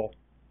undetectable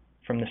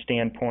from the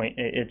standpoint,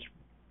 it's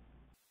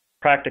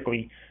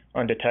practically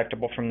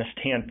undetectable from the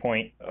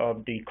standpoint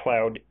of the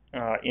cloud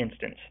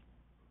instance.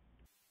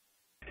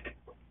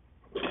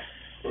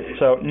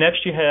 So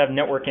next you have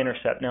network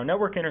intercept. Now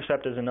network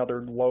intercept is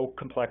another low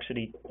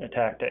complexity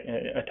attack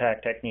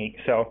technique.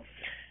 So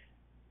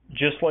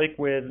just like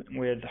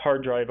with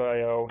hard drive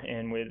I/O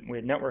and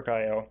with network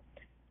I/O,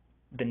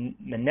 the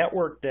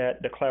network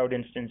that the cloud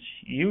instance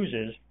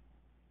uses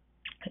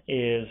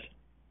is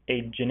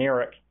a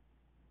generic,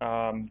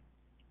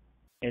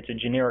 it's a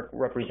generic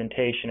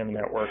representation of the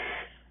network.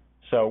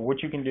 So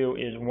what you can do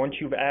is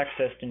once you've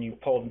accessed and you've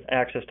pulled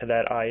access to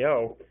that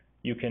I/O,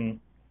 you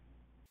can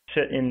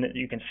sit in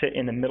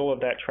the middle of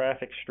that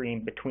traffic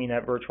stream between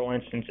that virtual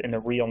instance and the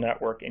real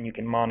network, and you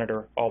can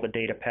monitor all the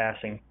data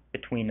passing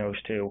between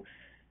those two.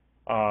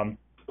 So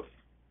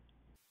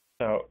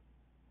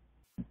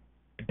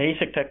the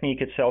basic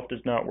technique itself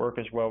does not work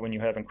as well when you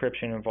have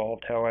encryption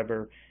involved.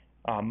 However,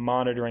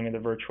 monitoring of the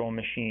virtual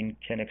machine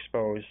can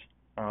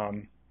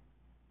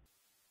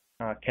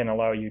can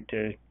allow you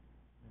to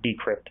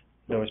decrypt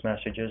those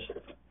messages.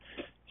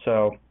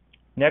 So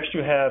next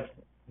you have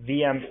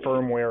VM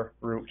firmware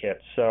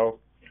rootkits. So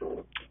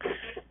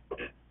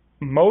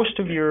most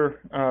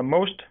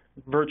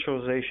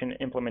virtualization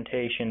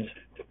implementations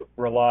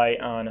rely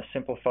on a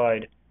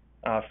simplified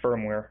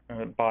firmware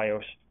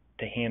BIOS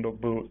to handle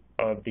boot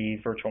of the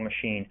virtual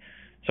machine.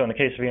 So in the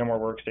case of VMware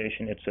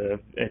Workstation,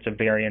 it's a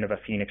variant of a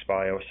Phoenix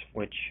BIOS,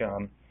 which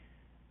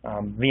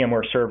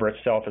VMware Server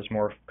itself is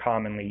more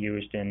commonly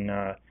used in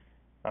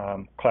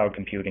cloud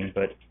computing.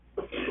 But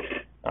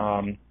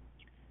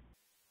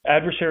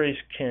adversaries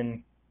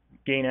can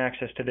gain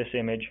access to this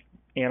image,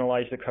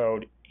 analyze the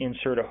code,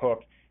 insert a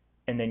hook,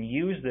 and then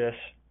use this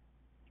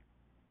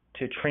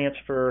to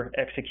transfer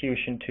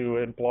execution to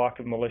a block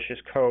of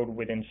malicious code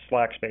within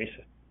slack space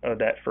of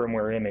that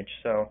firmware image.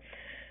 So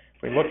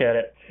if we look at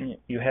it,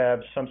 you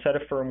have some set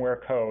of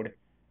firmware code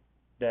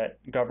that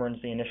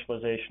governs the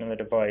initialization of the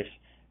device,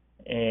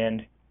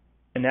 and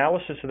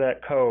analysis of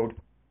that code,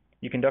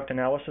 you conduct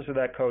analysis of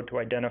that code to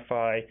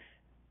identify,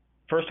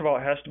 first of all,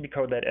 it has to be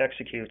code that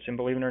executes, and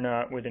believe it or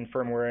not, within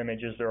firmware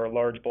images there are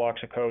large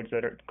blocks of code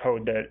that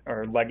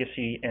are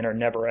legacy and are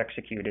never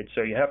executed.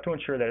 So you have to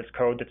ensure that it's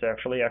code that's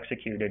actually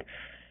executed,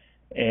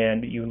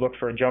 and you look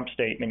for a jump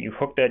statement, you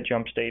hook that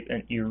jump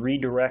statement, you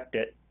redirect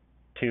it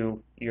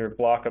to your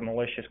block of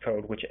malicious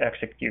code which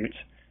executes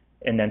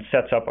and then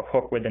sets up a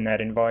hook within that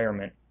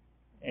environment.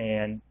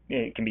 And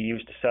it can be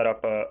used to set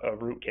up a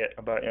rootkit,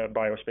 a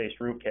BIOS-based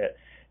rootkit,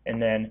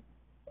 and then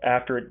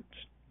after it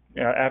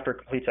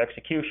completes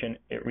execution,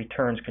 it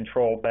returns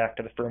control back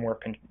to the firmware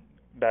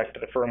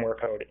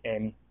code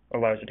and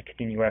allows it to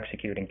continue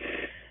executing.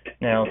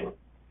 Now,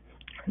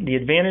 the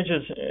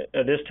advantages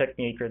of this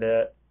technique are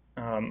that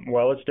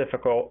while it's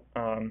difficult,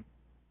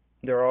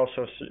 there are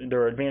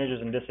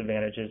advantages and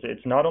disadvantages.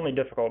 It's not only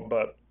difficult,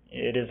 but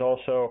it is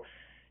also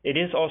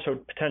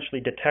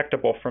potentially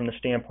detectable from the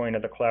standpoint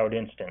of the cloud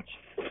instance.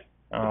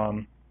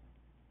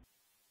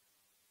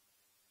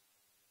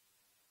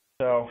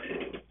 So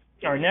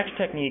our next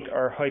technique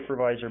are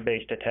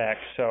hypervisor-based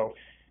attacks. So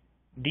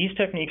these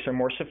techniques are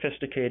more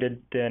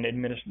sophisticated than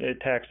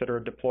attacks that are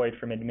deployed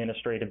from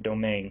administrative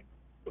domain.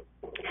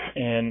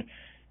 And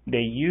they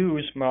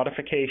use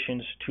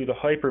modifications to the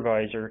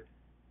hypervisor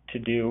to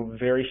do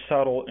very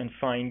subtle and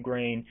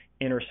fine-grained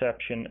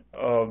interception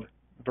of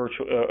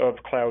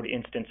cloud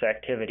instance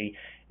activity.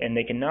 And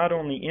they can not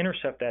only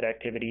intercept that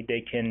activity,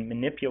 they can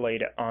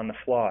manipulate it on the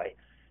fly.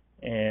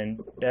 And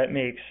that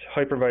makes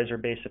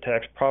hypervisor-based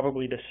attacks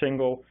probably the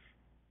single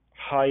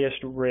highest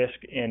risk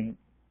and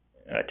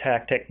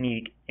attack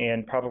technique,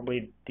 and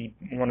probably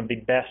one of the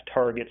best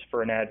targets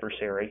for an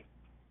adversary.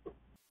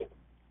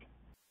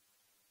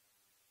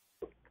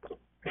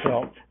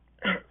 So,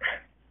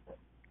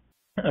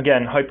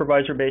 again,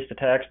 hypervisor-based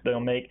attacks, they'll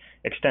make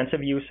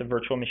extensive use of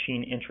virtual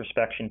machine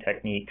introspection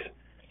techniques,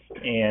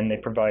 and they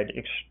provide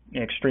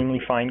extremely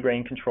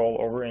fine-grained control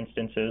over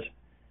instances,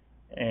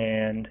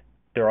 and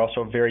they're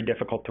also very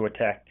difficult to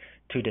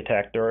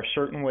detect. There are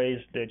certain ways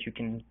that you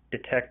can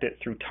detect it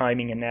through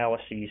timing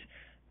analyses,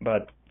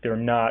 but they're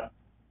not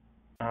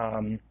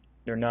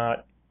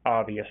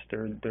obvious.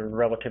 They're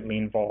relatively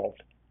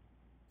involved.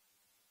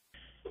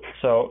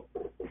 So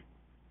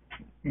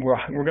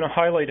we're going to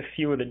highlight a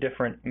few of the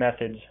different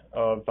methods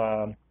of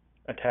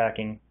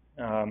attacking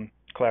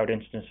cloud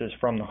instances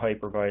from the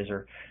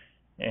hypervisor.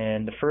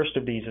 And the first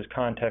of these is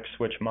context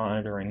switch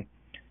monitoring.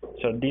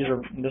 So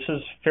this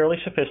is fairly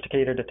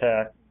sophisticated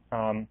attack.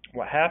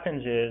 What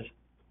happens is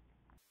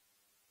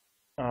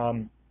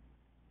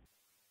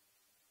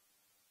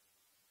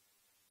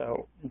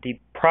so the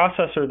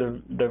processor,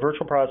 the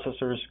virtual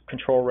processor's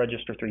control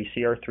register 3,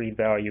 CR3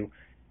 value,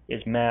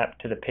 is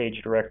mapped to the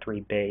page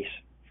directory base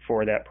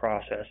for that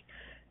process.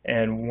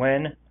 And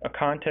when a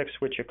context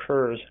switch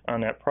occurs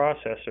on that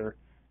processor,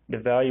 the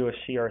value of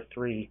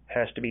CR3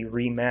 has to be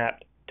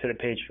remapped to the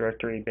page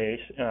directory base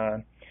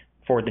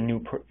for the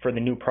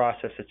new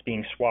process that's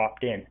being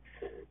swapped in.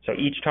 So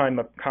each time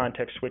a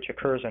context switch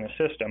occurs on a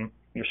system,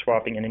 you're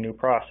swapping in a new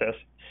process,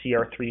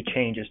 CR3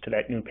 changes to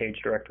that new page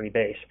directory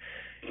base.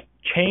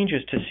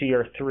 Changes to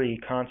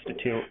CR3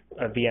 constitute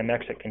a VM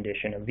exit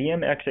condition. A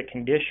VM exit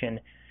condition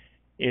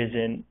is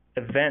an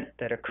event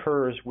that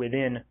occurs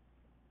within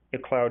a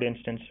cloud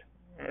instance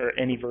or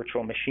any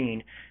virtual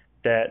machine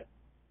that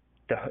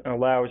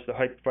allows the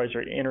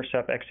hypervisor to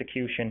intercept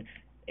execution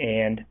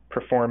and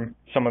perform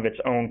some of its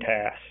own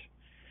tasks.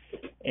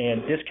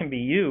 And this can be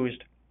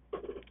used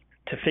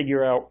to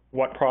figure out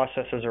what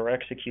processes are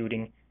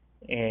executing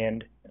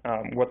and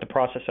what the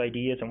process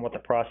ID is and what the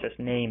process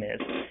name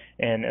is.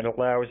 And it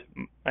allows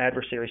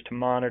adversaries to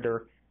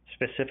monitor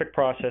specific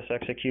process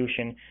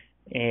execution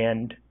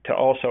and to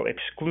also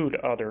exclude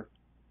other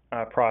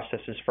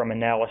processes from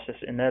analysis.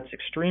 And that's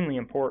extremely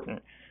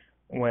important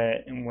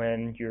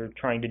when you're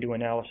trying to do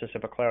analysis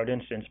of a cloud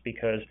instance,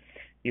 because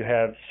you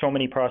have so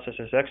many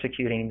processes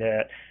executing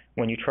that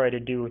when you try to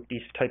do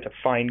these types of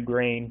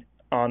fine-grained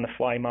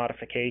on-the-fly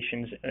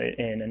modifications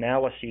and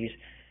analyses,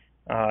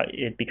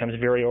 it becomes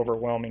very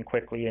overwhelming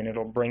quickly, and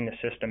it'll bring the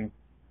system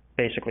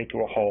basically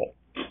to a halt.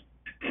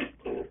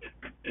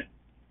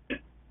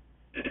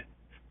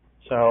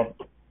 So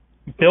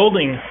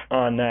building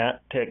on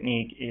that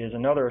technique is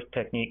another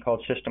technique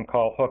called system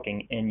call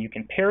hooking, and you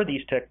can pair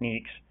these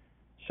techniques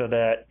so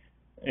that,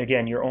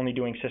 again, you're only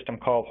doing system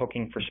call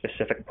hooking for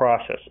specific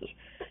processes.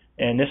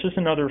 And this is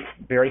another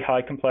very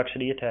high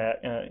complexity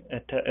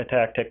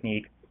attack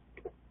technique.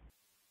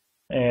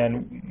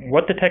 And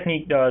what the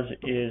technique does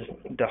is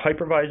the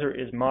hypervisor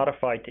is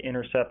modified to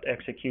intercept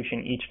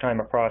execution each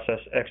time a process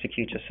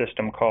executes a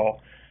system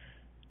call.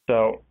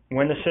 So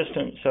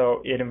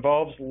it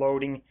involves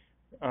loading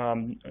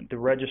the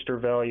register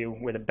value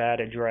with a bad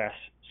address,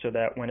 so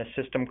that when a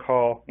system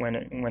call,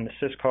 when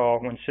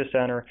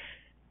sysenter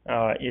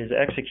is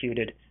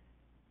executed,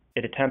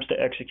 it attempts to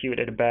execute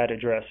at a bad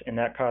address, and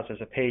that causes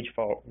a page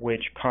fault,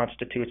 which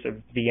constitutes a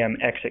VM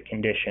exit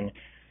condition.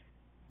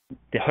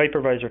 The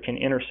hypervisor can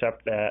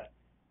intercept that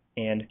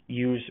and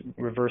use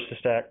reverse the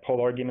stack,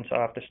 pull arguments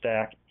off the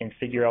stack, and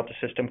figure out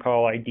the system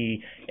call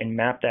ID and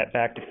map that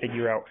back to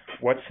figure out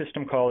what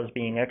system call is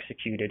being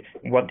executed,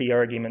 what the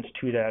arguments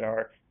to that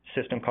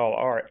system call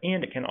are,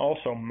 and it can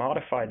also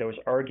modify those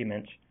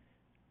arguments,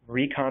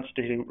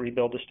 reconstitute,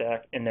 rebuild the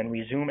stack, and then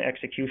resume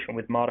execution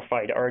with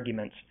modified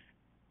arguments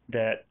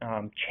that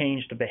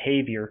change the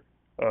behavior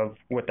of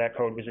what that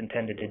code was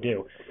intended to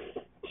do.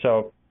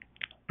 So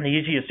the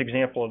easiest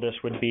example of this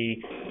would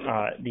be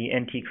the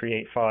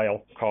ntcreate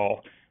file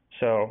call.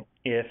 So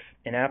if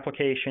an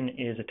application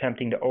is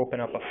attempting to open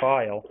up a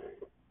file,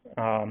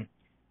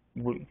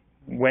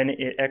 when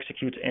it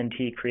executes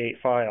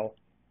ntcreate file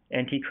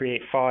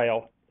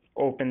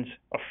opens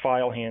a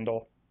file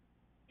handle,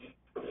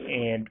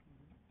 and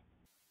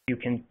you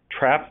can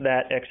trap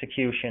that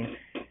execution,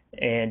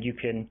 and you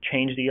can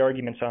change the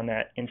arguments on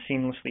that and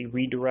seamlessly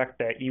redirect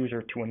that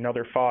user to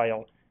another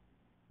file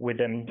with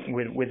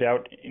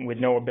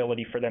no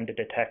ability for them to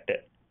detect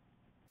it.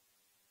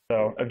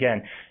 So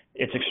again,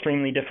 it's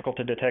extremely difficult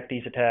to detect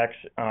these attacks.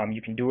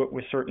 You can do it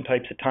with certain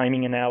types of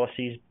timing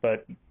analyses,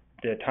 but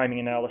the timing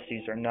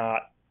analyses are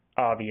not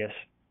obvious.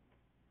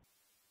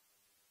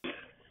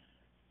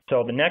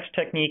 So the next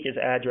technique is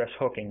address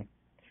hooking.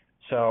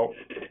 So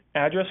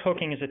address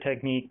hooking is a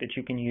technique that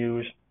you can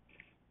use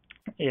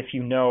if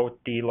you know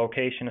the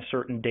location of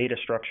certain data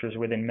structures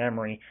within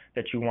memory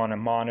that you want to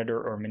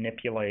monitor or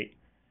manipulate.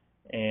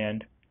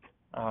 And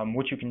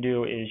what you can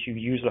do is you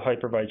use the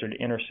hypervisor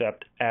to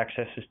intercept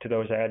accesses to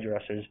those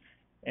addresses,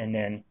 and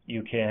then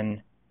you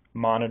can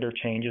monitor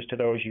changes to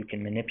those, you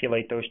can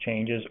manipulate those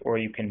changes, or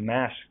you can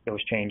mask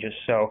those changes.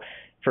 So,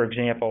 for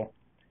example,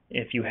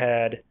 if you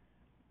had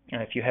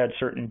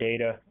certain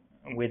data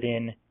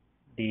within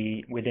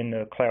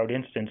the cloud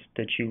instance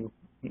that you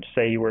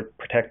say you were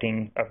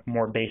protecting a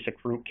more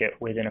basic rootkit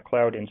within a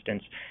cloud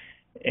instance,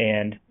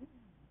 and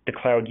the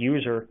cloud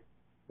user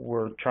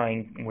was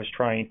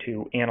trying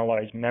to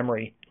analyze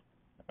memory,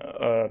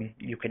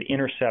 you could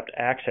intercept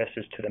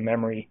accesses to the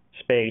memory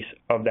space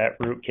of that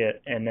rootkit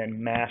and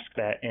then mask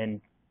that and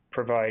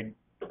provide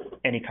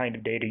any kind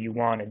of data you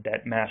wanted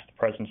that masked the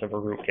presence of a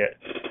rootkit.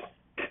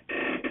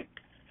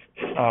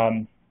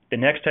 The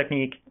next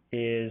technique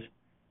is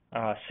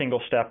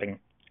single stepping.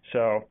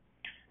 So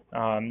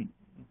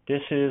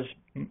this is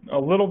a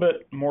little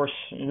bit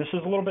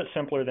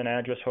simpler than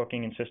address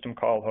hooking and system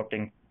call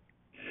hooking.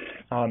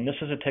 This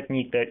is a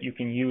technique that you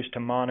can use to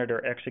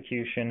monitor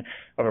execution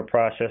of a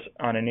process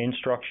on an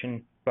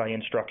instruction by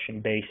instruction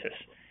basis.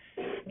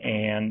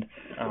 And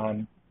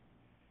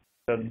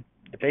the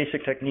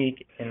basic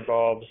technique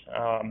involves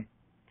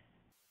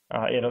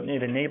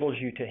it enables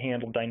you to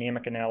handle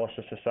dynamic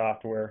analysis of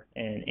software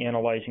and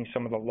analyzing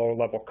some of the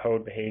low-level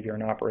code behavior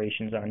and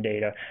operations on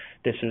data.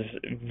 This is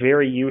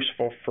very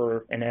useful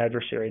for an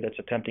adversary that's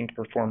attempting to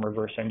perform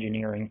reverse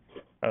engineering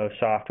of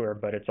software,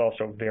 but it's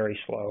also very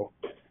slow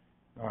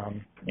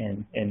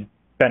and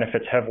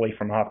benefits heavily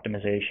from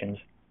optimizations.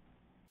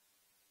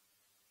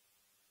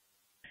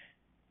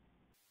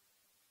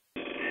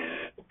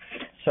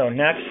 So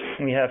next,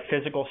 we have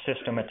physical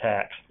system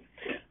attacks.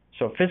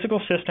 So physical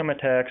system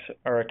attacks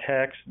are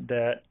attacks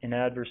that an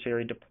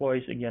adversary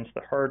deploys against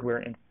the hardware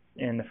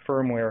and the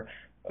firmware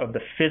of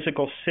the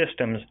physical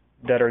systems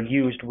that are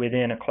used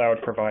within a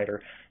cloud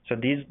provider. So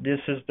this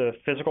is the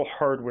physical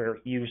hardware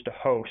used to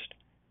host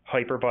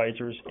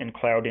hypervisors and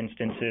cloud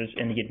instances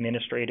in the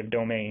administrative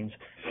domains.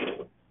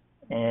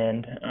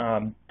 And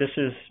this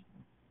is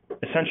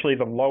essentially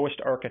the lowest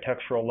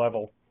architectural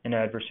level an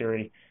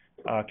adversary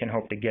can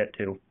hope to get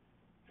to.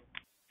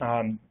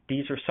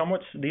 These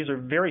are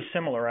very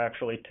similar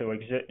actually to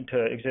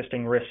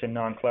existing risks in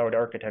non-cloud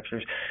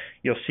architectures.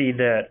 You'll see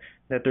that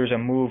there's a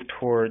move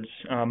towards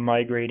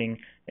migrating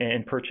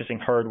and purchasing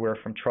hardware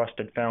from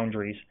trusted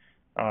foundries.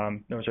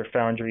 Those are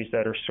foundries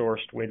that are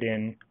sourced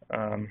within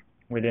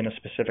a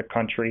specific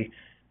country,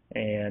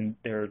 and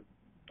they're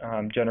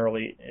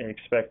generally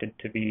expected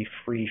to be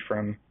free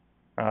from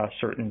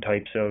certain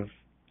types of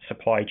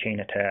supply chain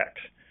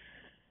attacks.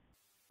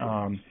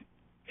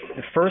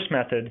 The first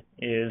method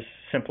is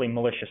simply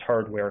malicious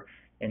hardware,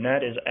 and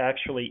that is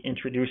actually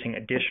introducing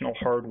additional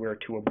hardware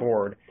to a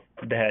board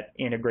that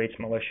integrates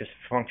malicious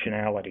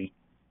functionality.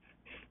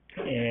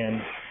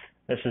 And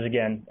this is,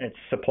 again, it's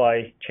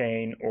supply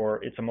chain,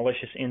 or it's a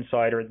malicious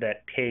insider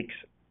that takes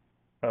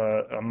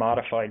a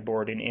modified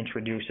board and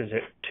introduces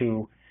it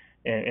to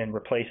and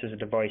replaces a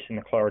device in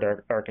the cloud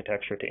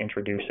architecture to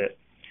introduce it.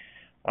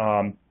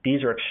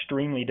 These are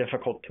extremely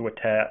difficult to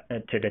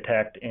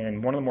detect,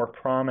 and one of the more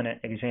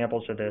prominent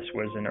examples of this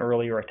was an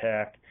earlier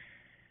attack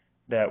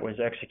that was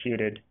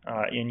executed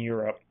in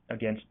Europe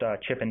against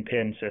chip and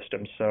pin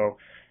systems. So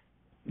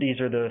these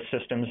are the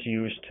systems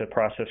used to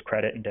process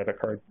credit and debit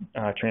card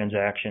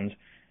transactions,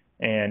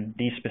 and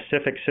these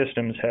specific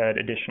systems had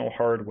additional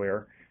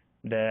hardware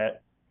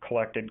that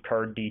collected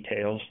card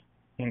details,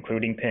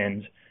 including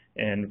pins,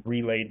 and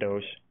relayed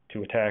those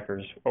to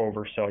attackers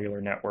over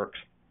cellular networks.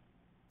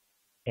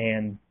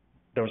 And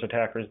those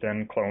attackers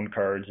then cloned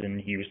cards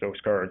and used those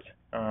cards.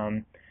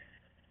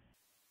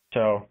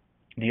 So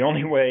the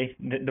only way,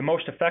 the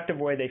most effective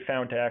way they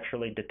found to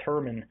actually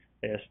determine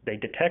this, they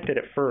detected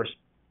it first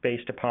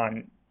based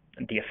upon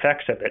the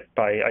effects of it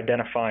by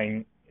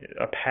identifying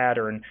a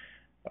pattern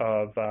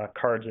of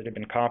cards that had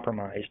been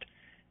compromised,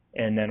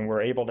 and then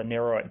were able to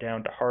narrow it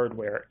down to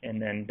hardware, and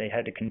then they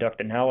had to conduct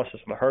analysis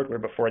of the hardware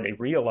before they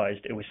realized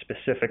it was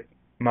specific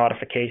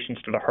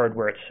modifications to the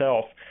hardware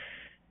itself,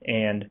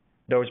 and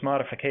those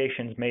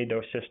modifications made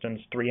those systems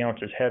 3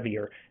 ounces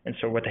heavier. And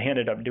so what they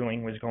ended up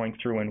doing was going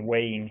through and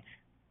weighing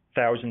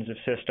thousands of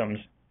systems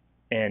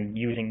and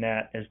using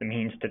that as the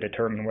means to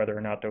determine whether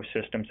or not those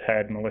systems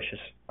had malicious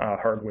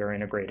hardware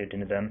integrated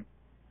into them.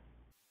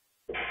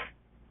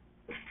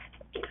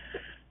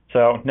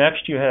 So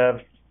next you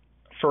have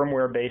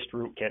firmware-based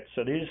rootkits.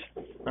 So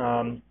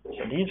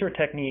these are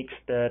techniques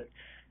that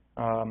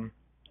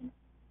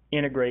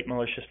integrate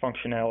malicious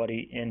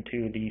functionality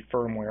into the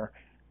firmware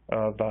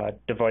of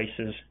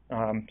devices.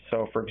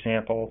 So for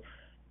example,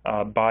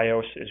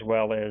 BIOS, as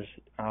well as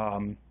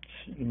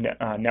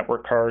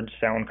network cards,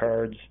 sound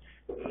cards.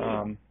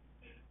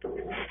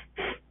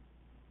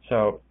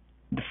 So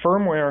The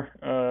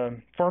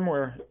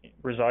firmware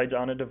resides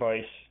on a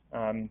device,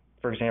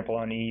 for example,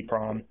 on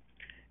EEPROM,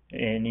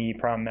 in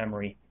EEPROM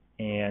memory,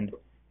 and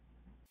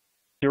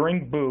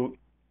during boot,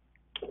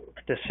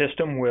 the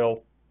system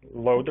will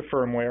load the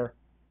firmware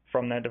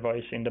from that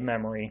device into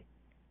memory,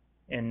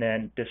 and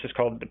then this is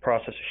called the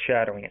process of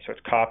shadowing it. So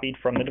it's copied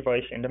from the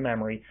device into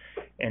memory,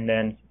 and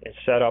then it's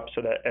set up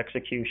so that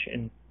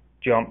execution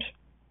jumps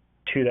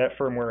to that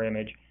firmware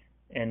image,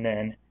 and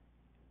then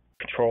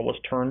control is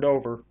turned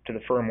over to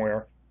the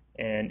firmware,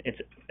 and it's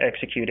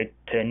executed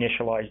to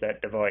initialize that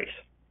device.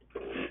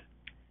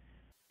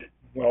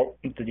 Well,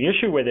 the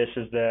issue with this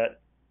is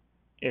that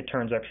it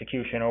turns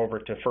execution over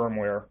to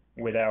firmware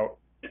without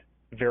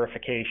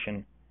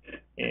verification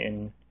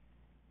in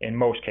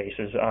most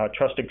cases.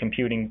 Trusted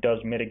computing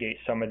does mitigate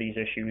some of these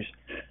issues,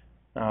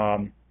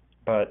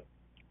 but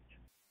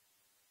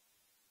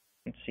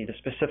let's see, the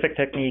specific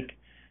technique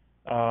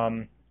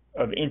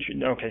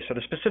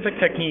the specific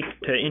technique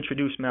to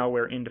introduce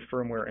malware into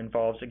firmware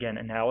involves, again,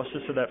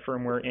 analysis of that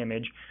firmware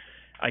image,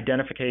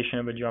 identification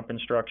of a jump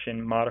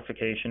instruction,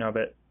 modification of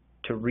it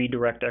to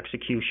redirect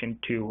execution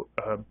to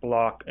a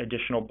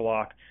additional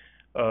block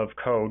of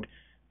code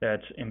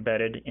that's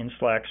embedded in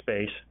slack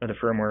space of the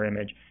firmware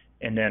image.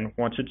 And then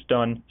once it's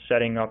done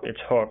setting up its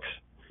hooks,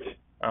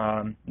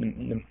 once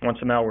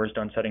the malware is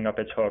done setting up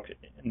its hooks,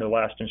 the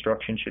last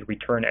instruction should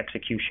return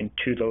execution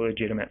to the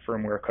legitimate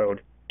firmware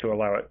code to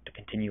allow it to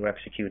continue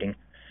executing.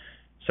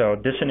 So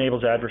this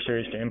enables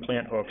adversaries to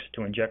implant hooks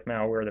to inject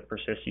malware that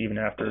persists even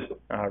after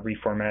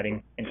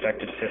reformatting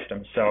infected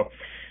systems. So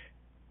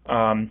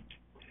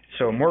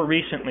more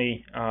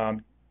recently,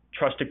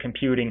 trusted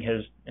computing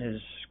has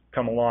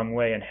come a long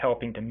way in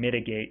helping to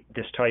mitigate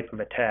this type of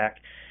attack.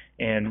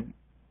 And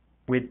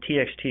with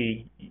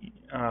TXT,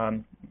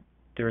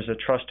 there's a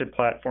trusted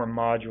platform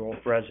module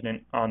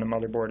resident on the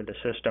motherboard of the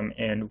system,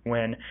 and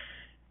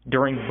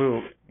during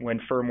boot,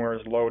 when firmware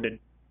is loaded,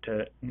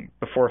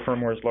 before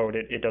firmware is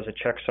loaded, it does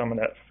a checksum of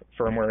that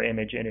firmware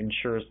image and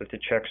ensures that the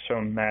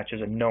checksum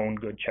matches a known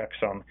good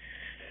checksum.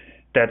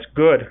 That's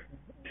good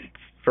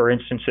for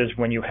instances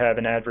when you have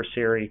an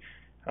adversary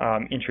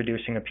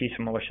introducing a piece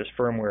of malicious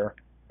firmware,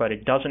 but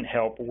it doesn't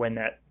help when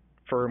that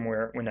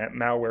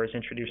malware is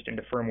introduced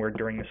into firmware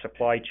during the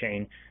supply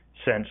chain,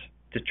 since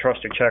the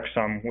trusted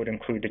checksum would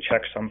include the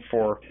checksum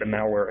for the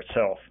malware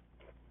itself.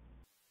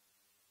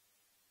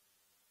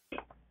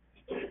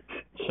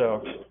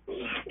 So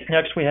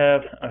next we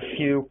have a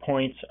few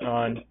points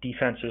on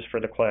defenses for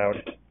the cloud.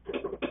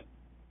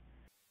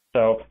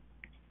 So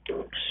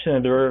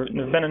there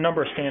have been a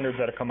number of standards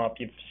that have come up.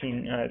 You've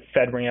seen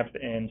FedRAMP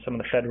and some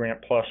of the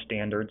FedRAMP Plus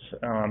standards.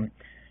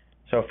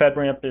 So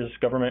FedRAMP is a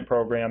government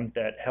program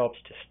that helps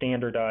to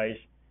standardize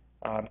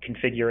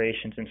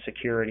configurations and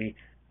security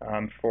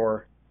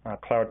for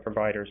cloud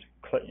providers.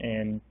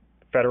 And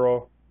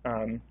federal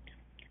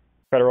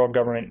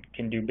government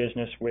can do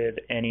business with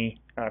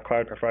any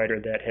cloud provider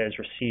that has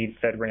received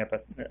FedRAMP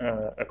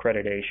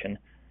accreditation.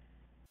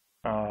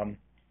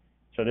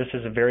 So this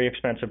is a very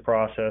expensive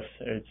process.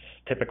 It's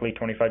typically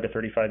 $25 to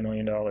 $35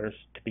 million to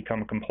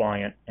become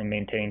compliant and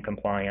maintain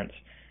compliance.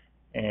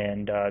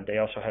 And they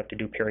also have to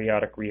do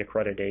periodic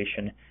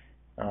reaccreditation.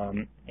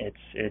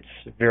 It's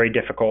very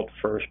difficult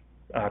for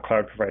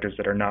cloud providers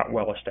that are not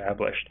well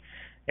established.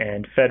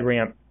 And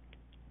FedRAMP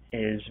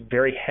is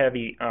very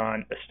heavy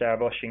on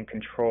establishing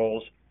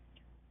controls,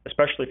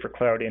 especially for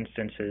cloud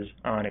instances,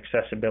 on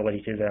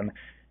accessibility to them,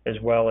 as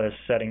well as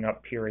setting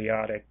up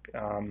periodic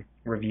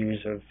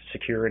reviews of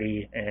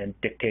security and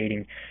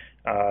dictating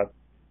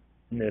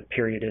the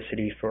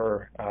periodicity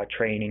for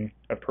training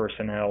of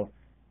personnel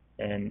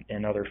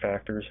and other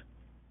factors.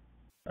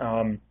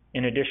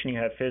 In addition, you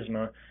have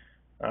FISMA,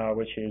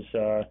 which is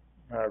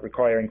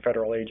requiring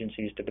federal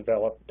agencies to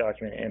develop,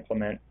 document, and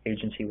implement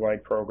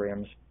agency-wide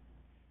programs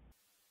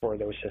for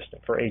those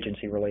for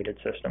agency-related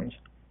systems.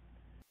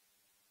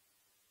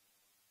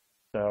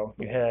 So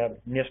you have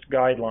NIST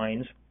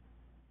guidelines,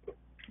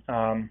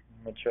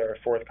 which are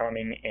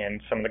forthcoming, and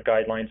some of the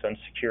guidelines on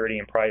security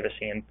and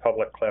privacy in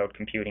public cloud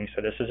computing.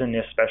 So this is a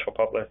NIST special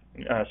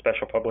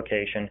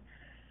publication,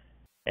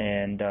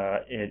 and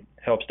it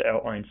helps to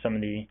outline some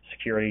of the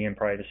security and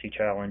privacy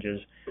challenges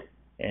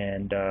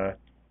and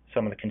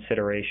some of the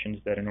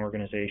considerations that an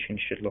organization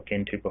should look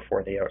into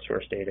before they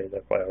outsource data to the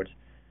clouds.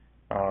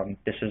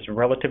 This is a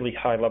relatively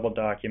high-level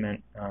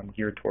document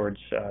geared towards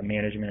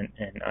management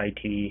and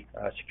IT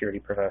security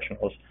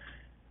professionals.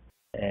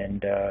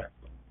 And we'll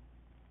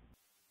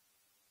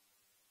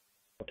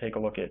take a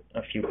look at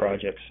a few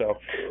projects. So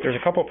there's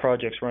a couple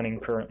projects running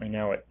currently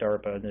now at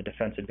DARPA, the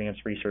Defense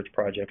Advanced Research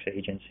Projects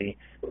Agency,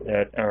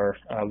 that are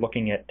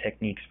looking at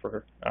techniques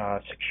for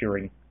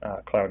securing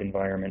cloud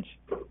environments.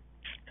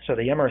 So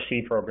the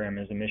MRC program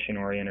is a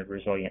mission-oriented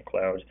resilient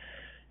cloud,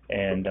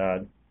 and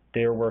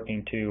they're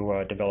working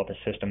to develop a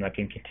system that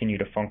can continue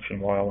to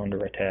function while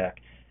under attack.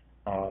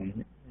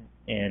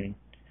 The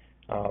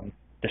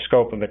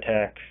scope of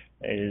attack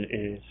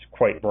is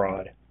quite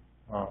broad.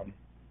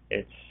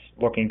 It's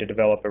looking to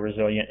develop a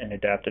resilient and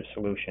adaptive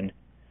solution.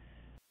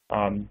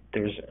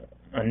 There's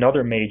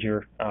another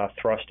major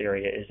thrust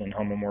area is in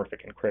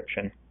homomorphic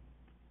encryption.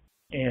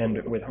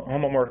 And with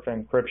homomorphic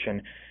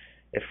encryption,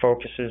 it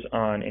focuses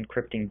on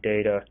encrypting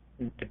data.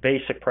 The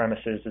basic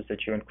premise is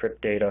that you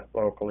encrypt data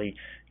locally,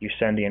 you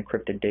send the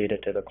encrypted data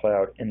to the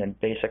cloud, and then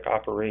basic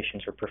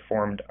operations are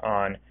performed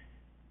on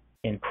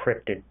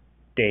encrypted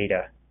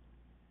data.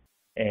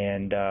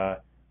 And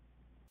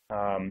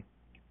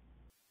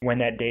when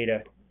that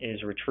data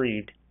is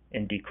retrieved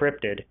and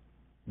decrypted,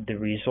 the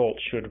result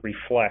should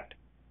reflect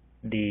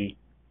the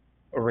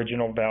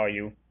original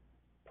value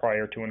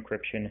prior to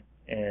encryption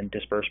and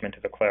disbursement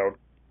to the cloud,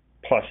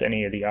 plus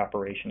any of the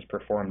operations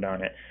performed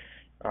on it.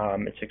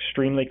 It's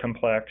extremely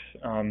complex.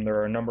 There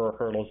are a number of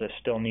hurdles that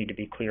still need to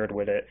be cleared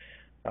with it.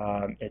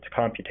 It's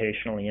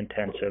computationally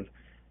intensive,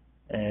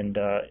 and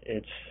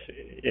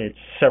it's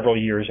several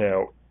years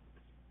out.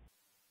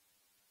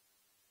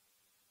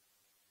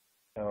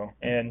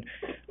 And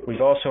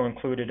we've also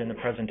included in the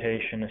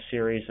presentation a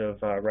series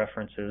of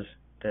references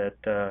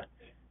that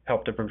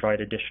help to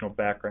provide additional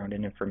background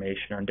and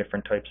information on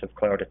different types of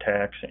cloud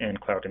attacks and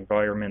cloud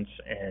environments,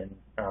 and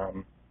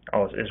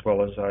as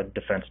well as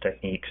defense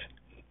techniques.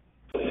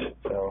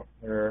 So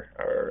there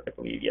are, I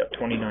believe,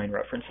 29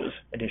 references,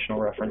 additional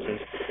references,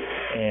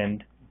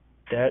 and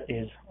that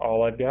is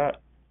all I've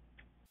got.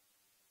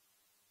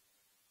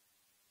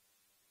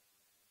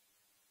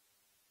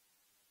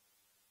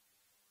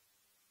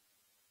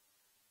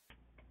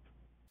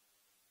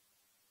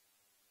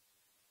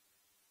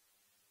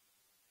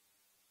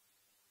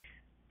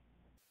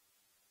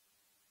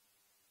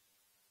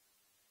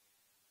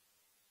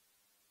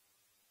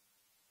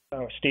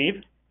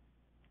 Steve?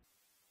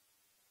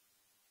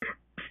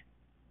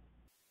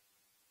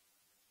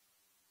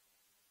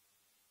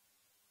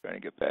 Trying to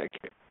get back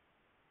here.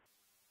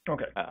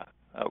 Okay.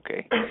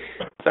 Okay.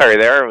 Sorry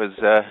there. I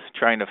was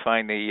trying to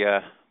find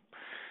the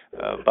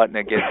button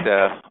to get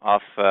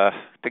off,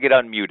 to get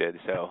unmuted.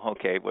 So,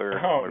 okay, we're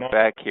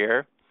back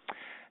here.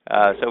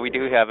 So we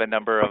do have a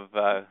number of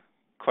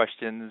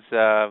questions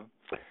that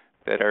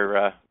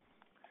our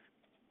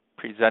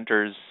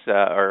presenters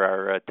or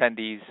our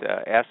attendees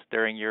asked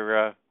during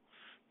your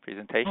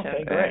presentation.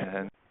 Okay, great.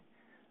 And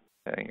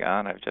hang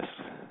on, I've just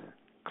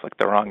clicked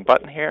the wrong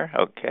button here.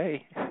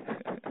 Okay.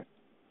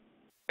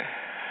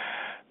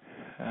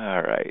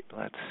 All right,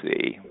 let's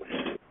see.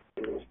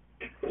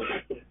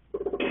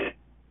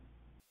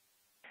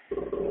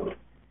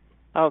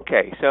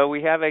 Okay, so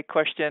we have a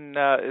question.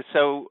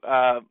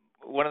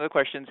 One of the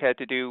questions had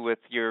to do with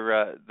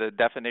your the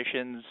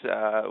definitions,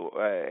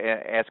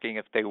 asking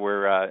if they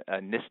were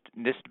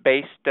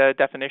NIST-based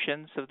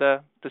definitions of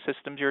the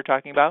systems you were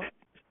talking about.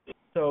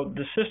 So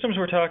the systems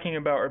we're talking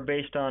about are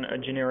based on a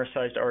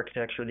genericized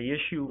architecture. The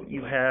issue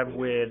you have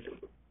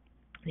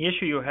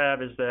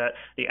is that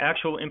the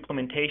actual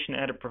implementation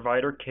at a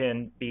provider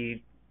can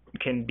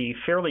be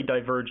fairly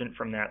divergent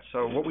from that.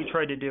 So what we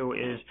try to do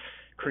is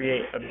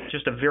create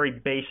just a very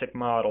basic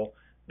model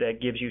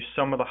that gives you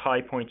some of the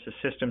high points of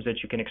systems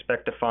that you can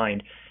expect to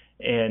find.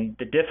 And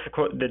the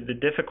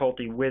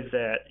difficulty with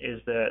that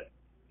is that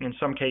in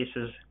some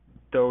cases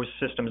those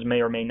systems may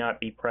or may not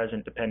be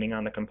present depending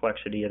on the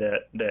complexity of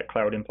that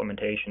cloud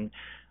implementation.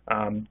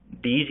 The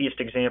easiest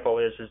example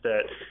is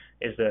that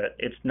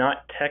it's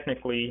not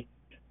technically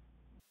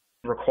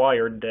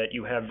required that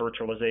you have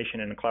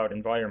virtualization in a cloud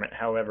environment.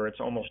 However,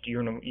 it's almost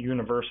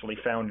universally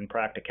found in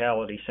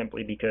practicality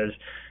simply because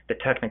the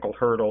technical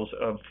hurdles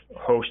of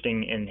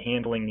hosting and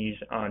handling these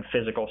on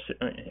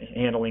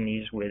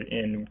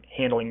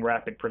handling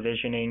rapid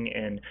provisioning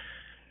and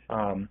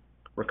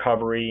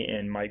recovery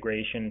and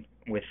migration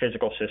with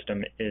physical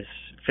systems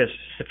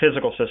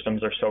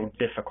are so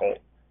difficult.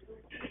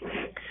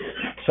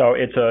 So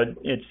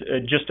it's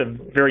just a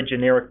very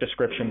generic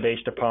description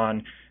based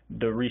upon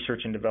the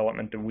research and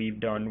development that we've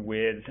done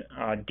with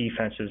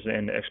defenses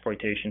and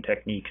exploitation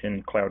techniques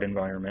in cloud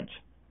environments.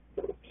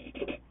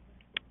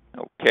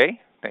 Okay,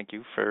 thank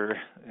you for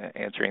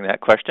answering that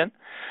question.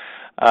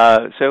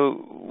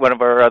 So one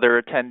of our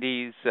other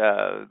attendees,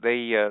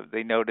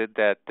 they noted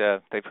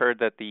that they've heard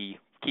that the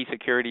key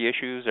security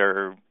issues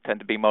tend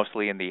to be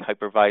mostly in the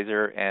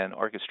hypervisor and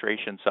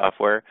orchestration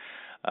software.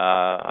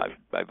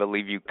 I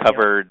believe you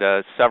covered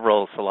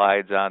several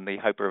slides on the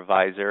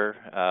hypervisor,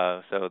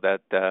 so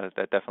that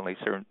definitely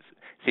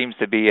seems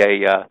to be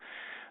a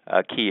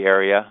key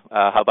area.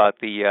 How about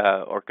the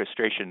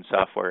orchestration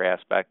software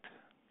aspect?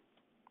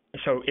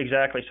 So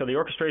exactly. So the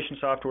orchestration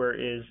software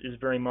is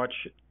very much.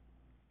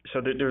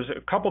 So there's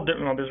a couple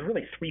different. Well, there's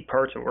really three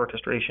parts of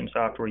orchestration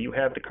software. You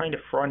have the kind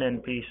of front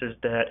end pieces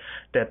that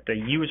the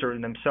user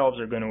themselves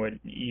are going to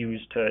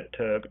use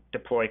to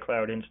deploy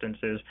cloud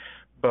instances,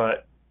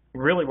 but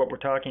really what we're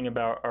talking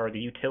about are the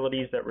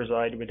utilities that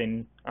reside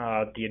within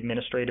the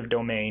administrative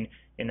domain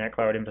in that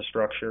cloud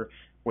infrastructure,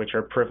 which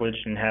are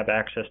privileged and have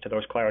access to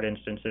those cloud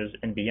instances.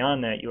 And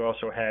beyond that, you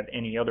also have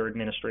any other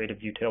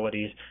administrative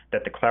utilities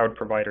that the cloud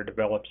provider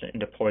develops and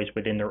deploys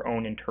within their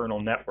own internal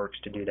networks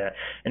to do that.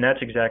 And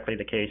that's exactly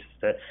the case,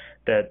 that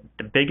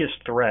the biggest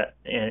threat,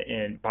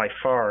 and by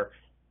far,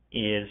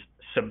 is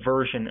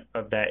subversion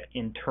of that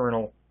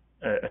internal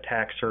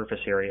attack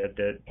surface area.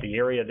 The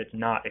area that's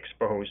not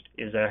exposed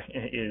is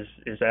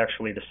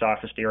actually the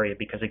softest area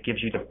because it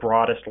gives you the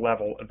broadest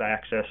level of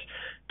access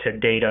to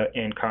data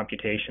and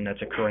computation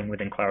that's occurring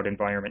within cloud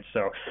environments.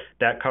 So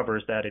that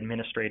covers that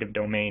administrative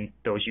domain,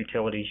 those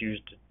utilities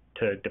used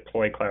to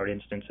deploy cloud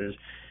instances,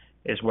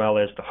 as well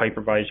as the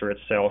hypervisor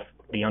itself,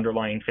 the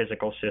underlying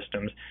physical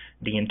systems,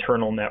 the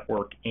internal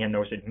network, and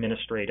those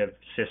administrative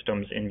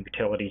systems and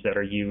utilities that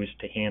are used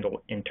to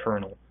handle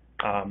internal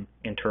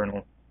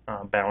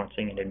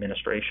balancing and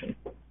administration.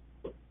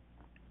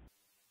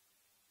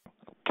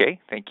 Okay,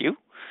 thank you.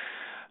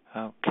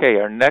 Okay,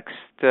 our next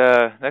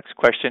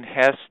question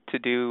has to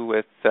do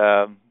with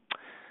the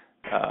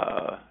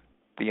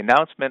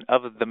announcement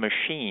of the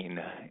machine.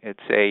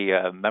 It's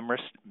a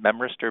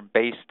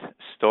memristor-based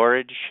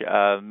storage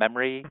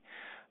memory,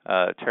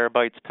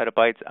 terabytes,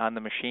 petabytes on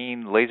the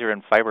machine, laser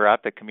and fiber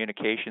optic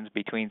communications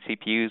between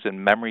CPUs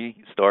and memory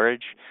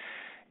storage,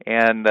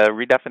 and the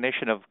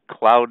redefinition of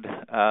cloud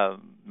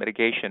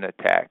mitigation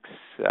attacks,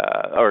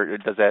 or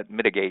does that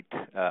mitigate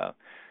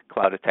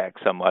cloud attacks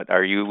somewhat?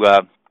 Are you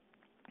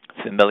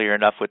familiar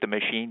enough with the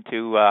machine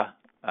to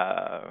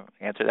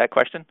answer that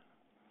question?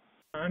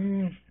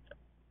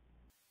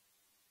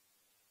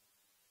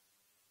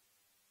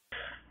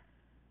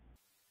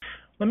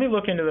 Let me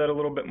look into that a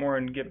little bit more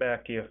and get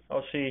back to you.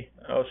 I'll see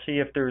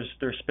if there's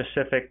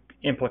specific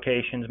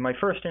implications. My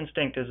first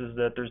instinct is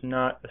that there's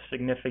not a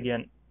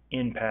significant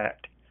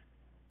impact,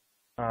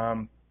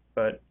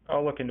 but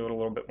I'll look into it a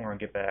little bit more and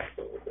get back.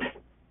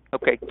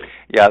 Okay,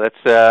 yeah,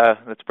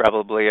 that's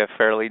probably a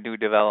fairly new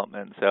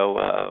development,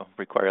 so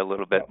require a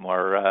little bit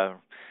more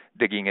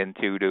digging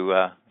into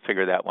to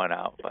figure that one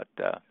out. But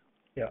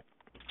yeah.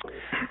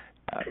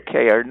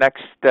 Okay, our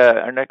next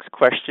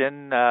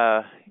question: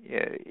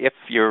 if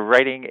you're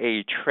writing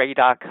a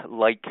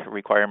TRADOC-like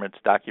requirements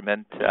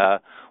document,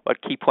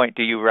 what key point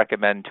do you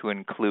recommend to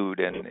include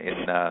in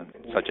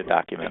such a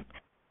document?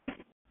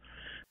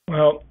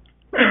 Well,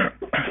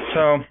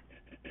 so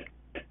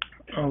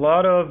a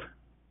lot of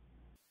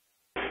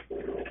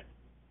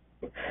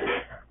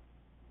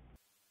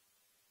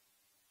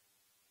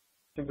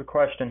That's a good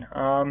question.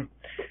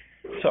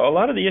 So a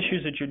lot of the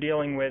issues that you're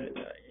dealing with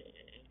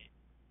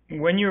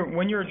when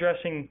you're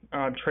addressing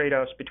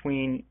trade-offs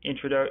between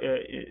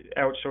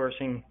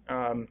outsourcing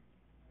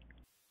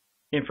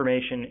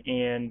information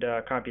and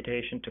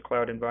computation to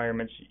cloud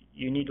environments,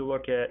 you need to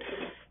look at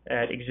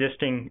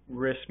existing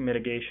risk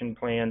mitigation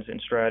plans and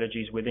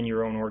strategies within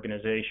your own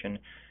organization.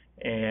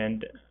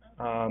 And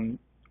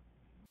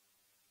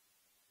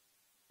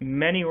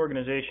many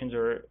organizations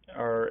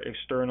are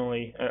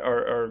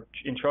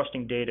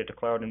entrusting data to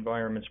cloud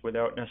environments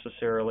without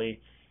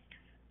necessarily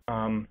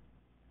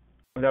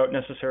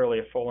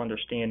a full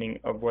understanding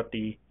of what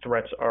the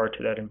threats are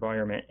to that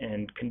environment,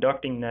 and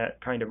conducting that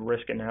kind of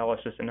risk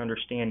analysis and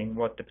understanding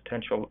what the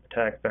potential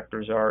attack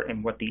vectors are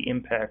and what the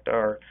impact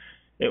of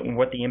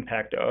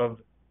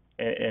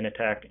an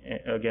attack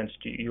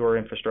against your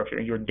infrastructure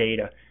and your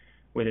data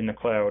within the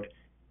cloud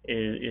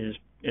is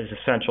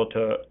essential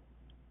to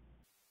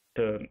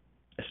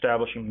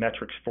establishing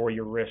metrics for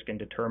your risk and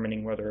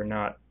determining whether or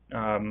not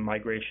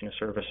migration of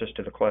services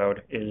to the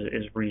cloud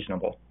is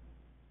reasonable.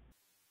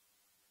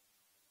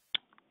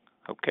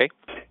 Okay,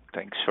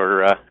 thanks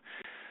for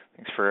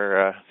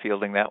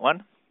fielding that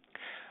one.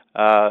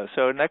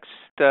 So next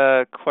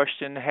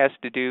question has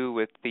to do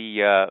with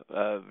the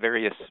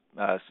various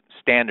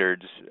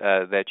standards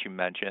that you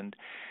mentioned,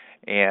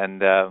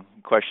 and the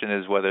question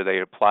is whether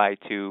they apply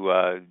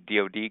to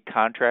DoD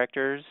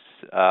contractors.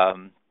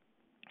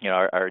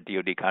 Are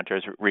DoD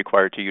contractors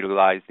required to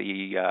utilize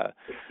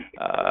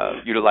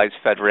utilize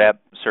FedRAMP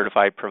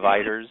certified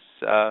providers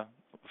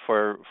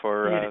for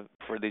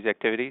these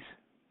activities?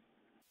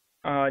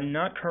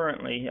 Not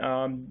currently.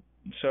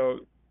 So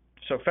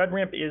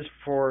FedRAMP is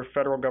for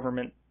federal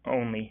government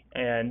only,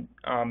 and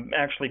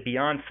actually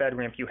beyond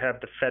FedRAMP you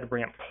have the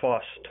FedRAMP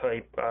Plus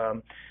type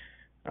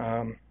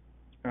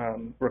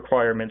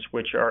requirements,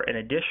 which are an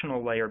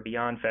additional layer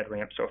beyond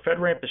FedRAMP. So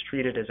FedRAMP is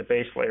treated as a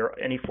base layer.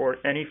 Any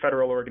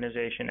federal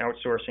organization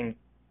outsourcing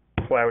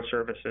cloud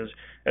services,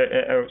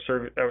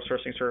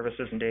 outsourcing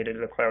services and data to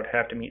the cloud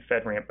have to meet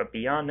FedRAMP. But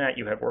beyond that,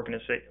 you have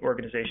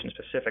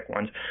organization-specific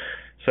ones.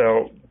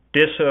 So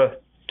DISA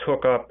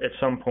took up at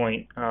some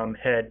point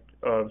head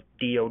of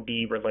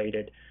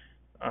DoD-related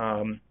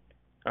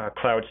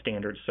cloud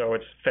standards. So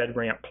it's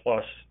FedRAMP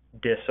plus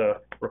DISA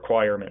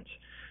requirements.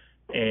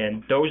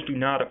 And those do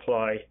not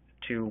apply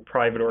to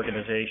private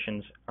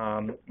organizations.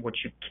 What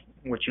you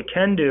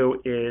can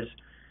do is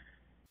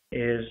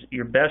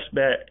your best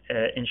bet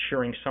at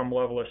ensuring some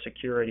level of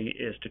security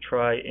is to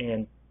try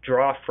and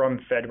draw from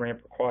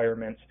FedRAMP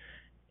requirements,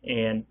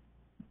 and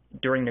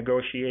during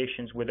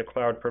negotiations with a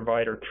cloud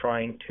provider,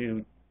 trying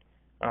to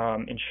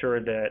ensure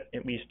that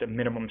at least a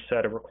minimum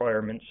set of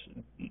requirements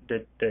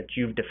that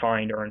you've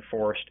defined are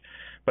enforced.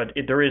 But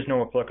there is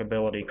no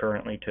applicability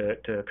currently to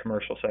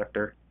commercial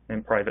sector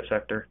and private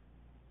sector.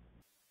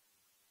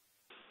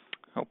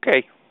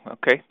 Okay.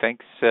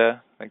 Thanks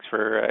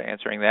for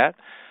answering that.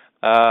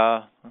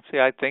 Let's see.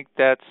 I think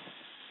that's.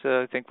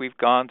 I think we've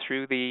gone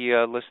through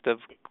the list of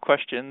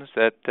questions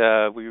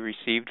that we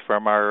received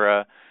from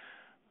our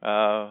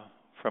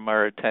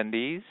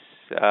attendees.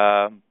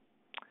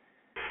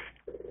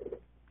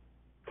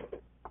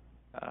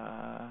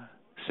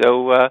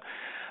 So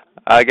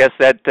I guess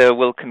that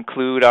will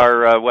conclude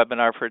our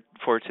webinar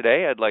for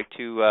today. I'd like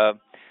to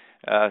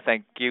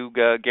thank you,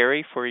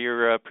 Gary, for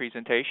your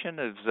presentation.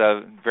 It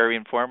was very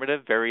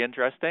informative, very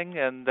interesting,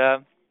 and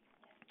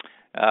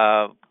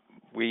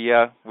we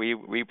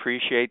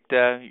appreciate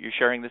you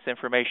sharing this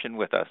information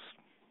with us.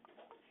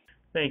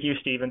 Thank you,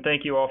 Stephen.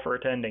 Thank you all for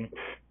attending.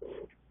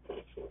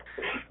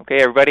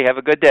 Okay, everybody, have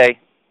a good day.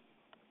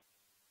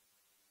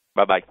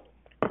 Bye-bye.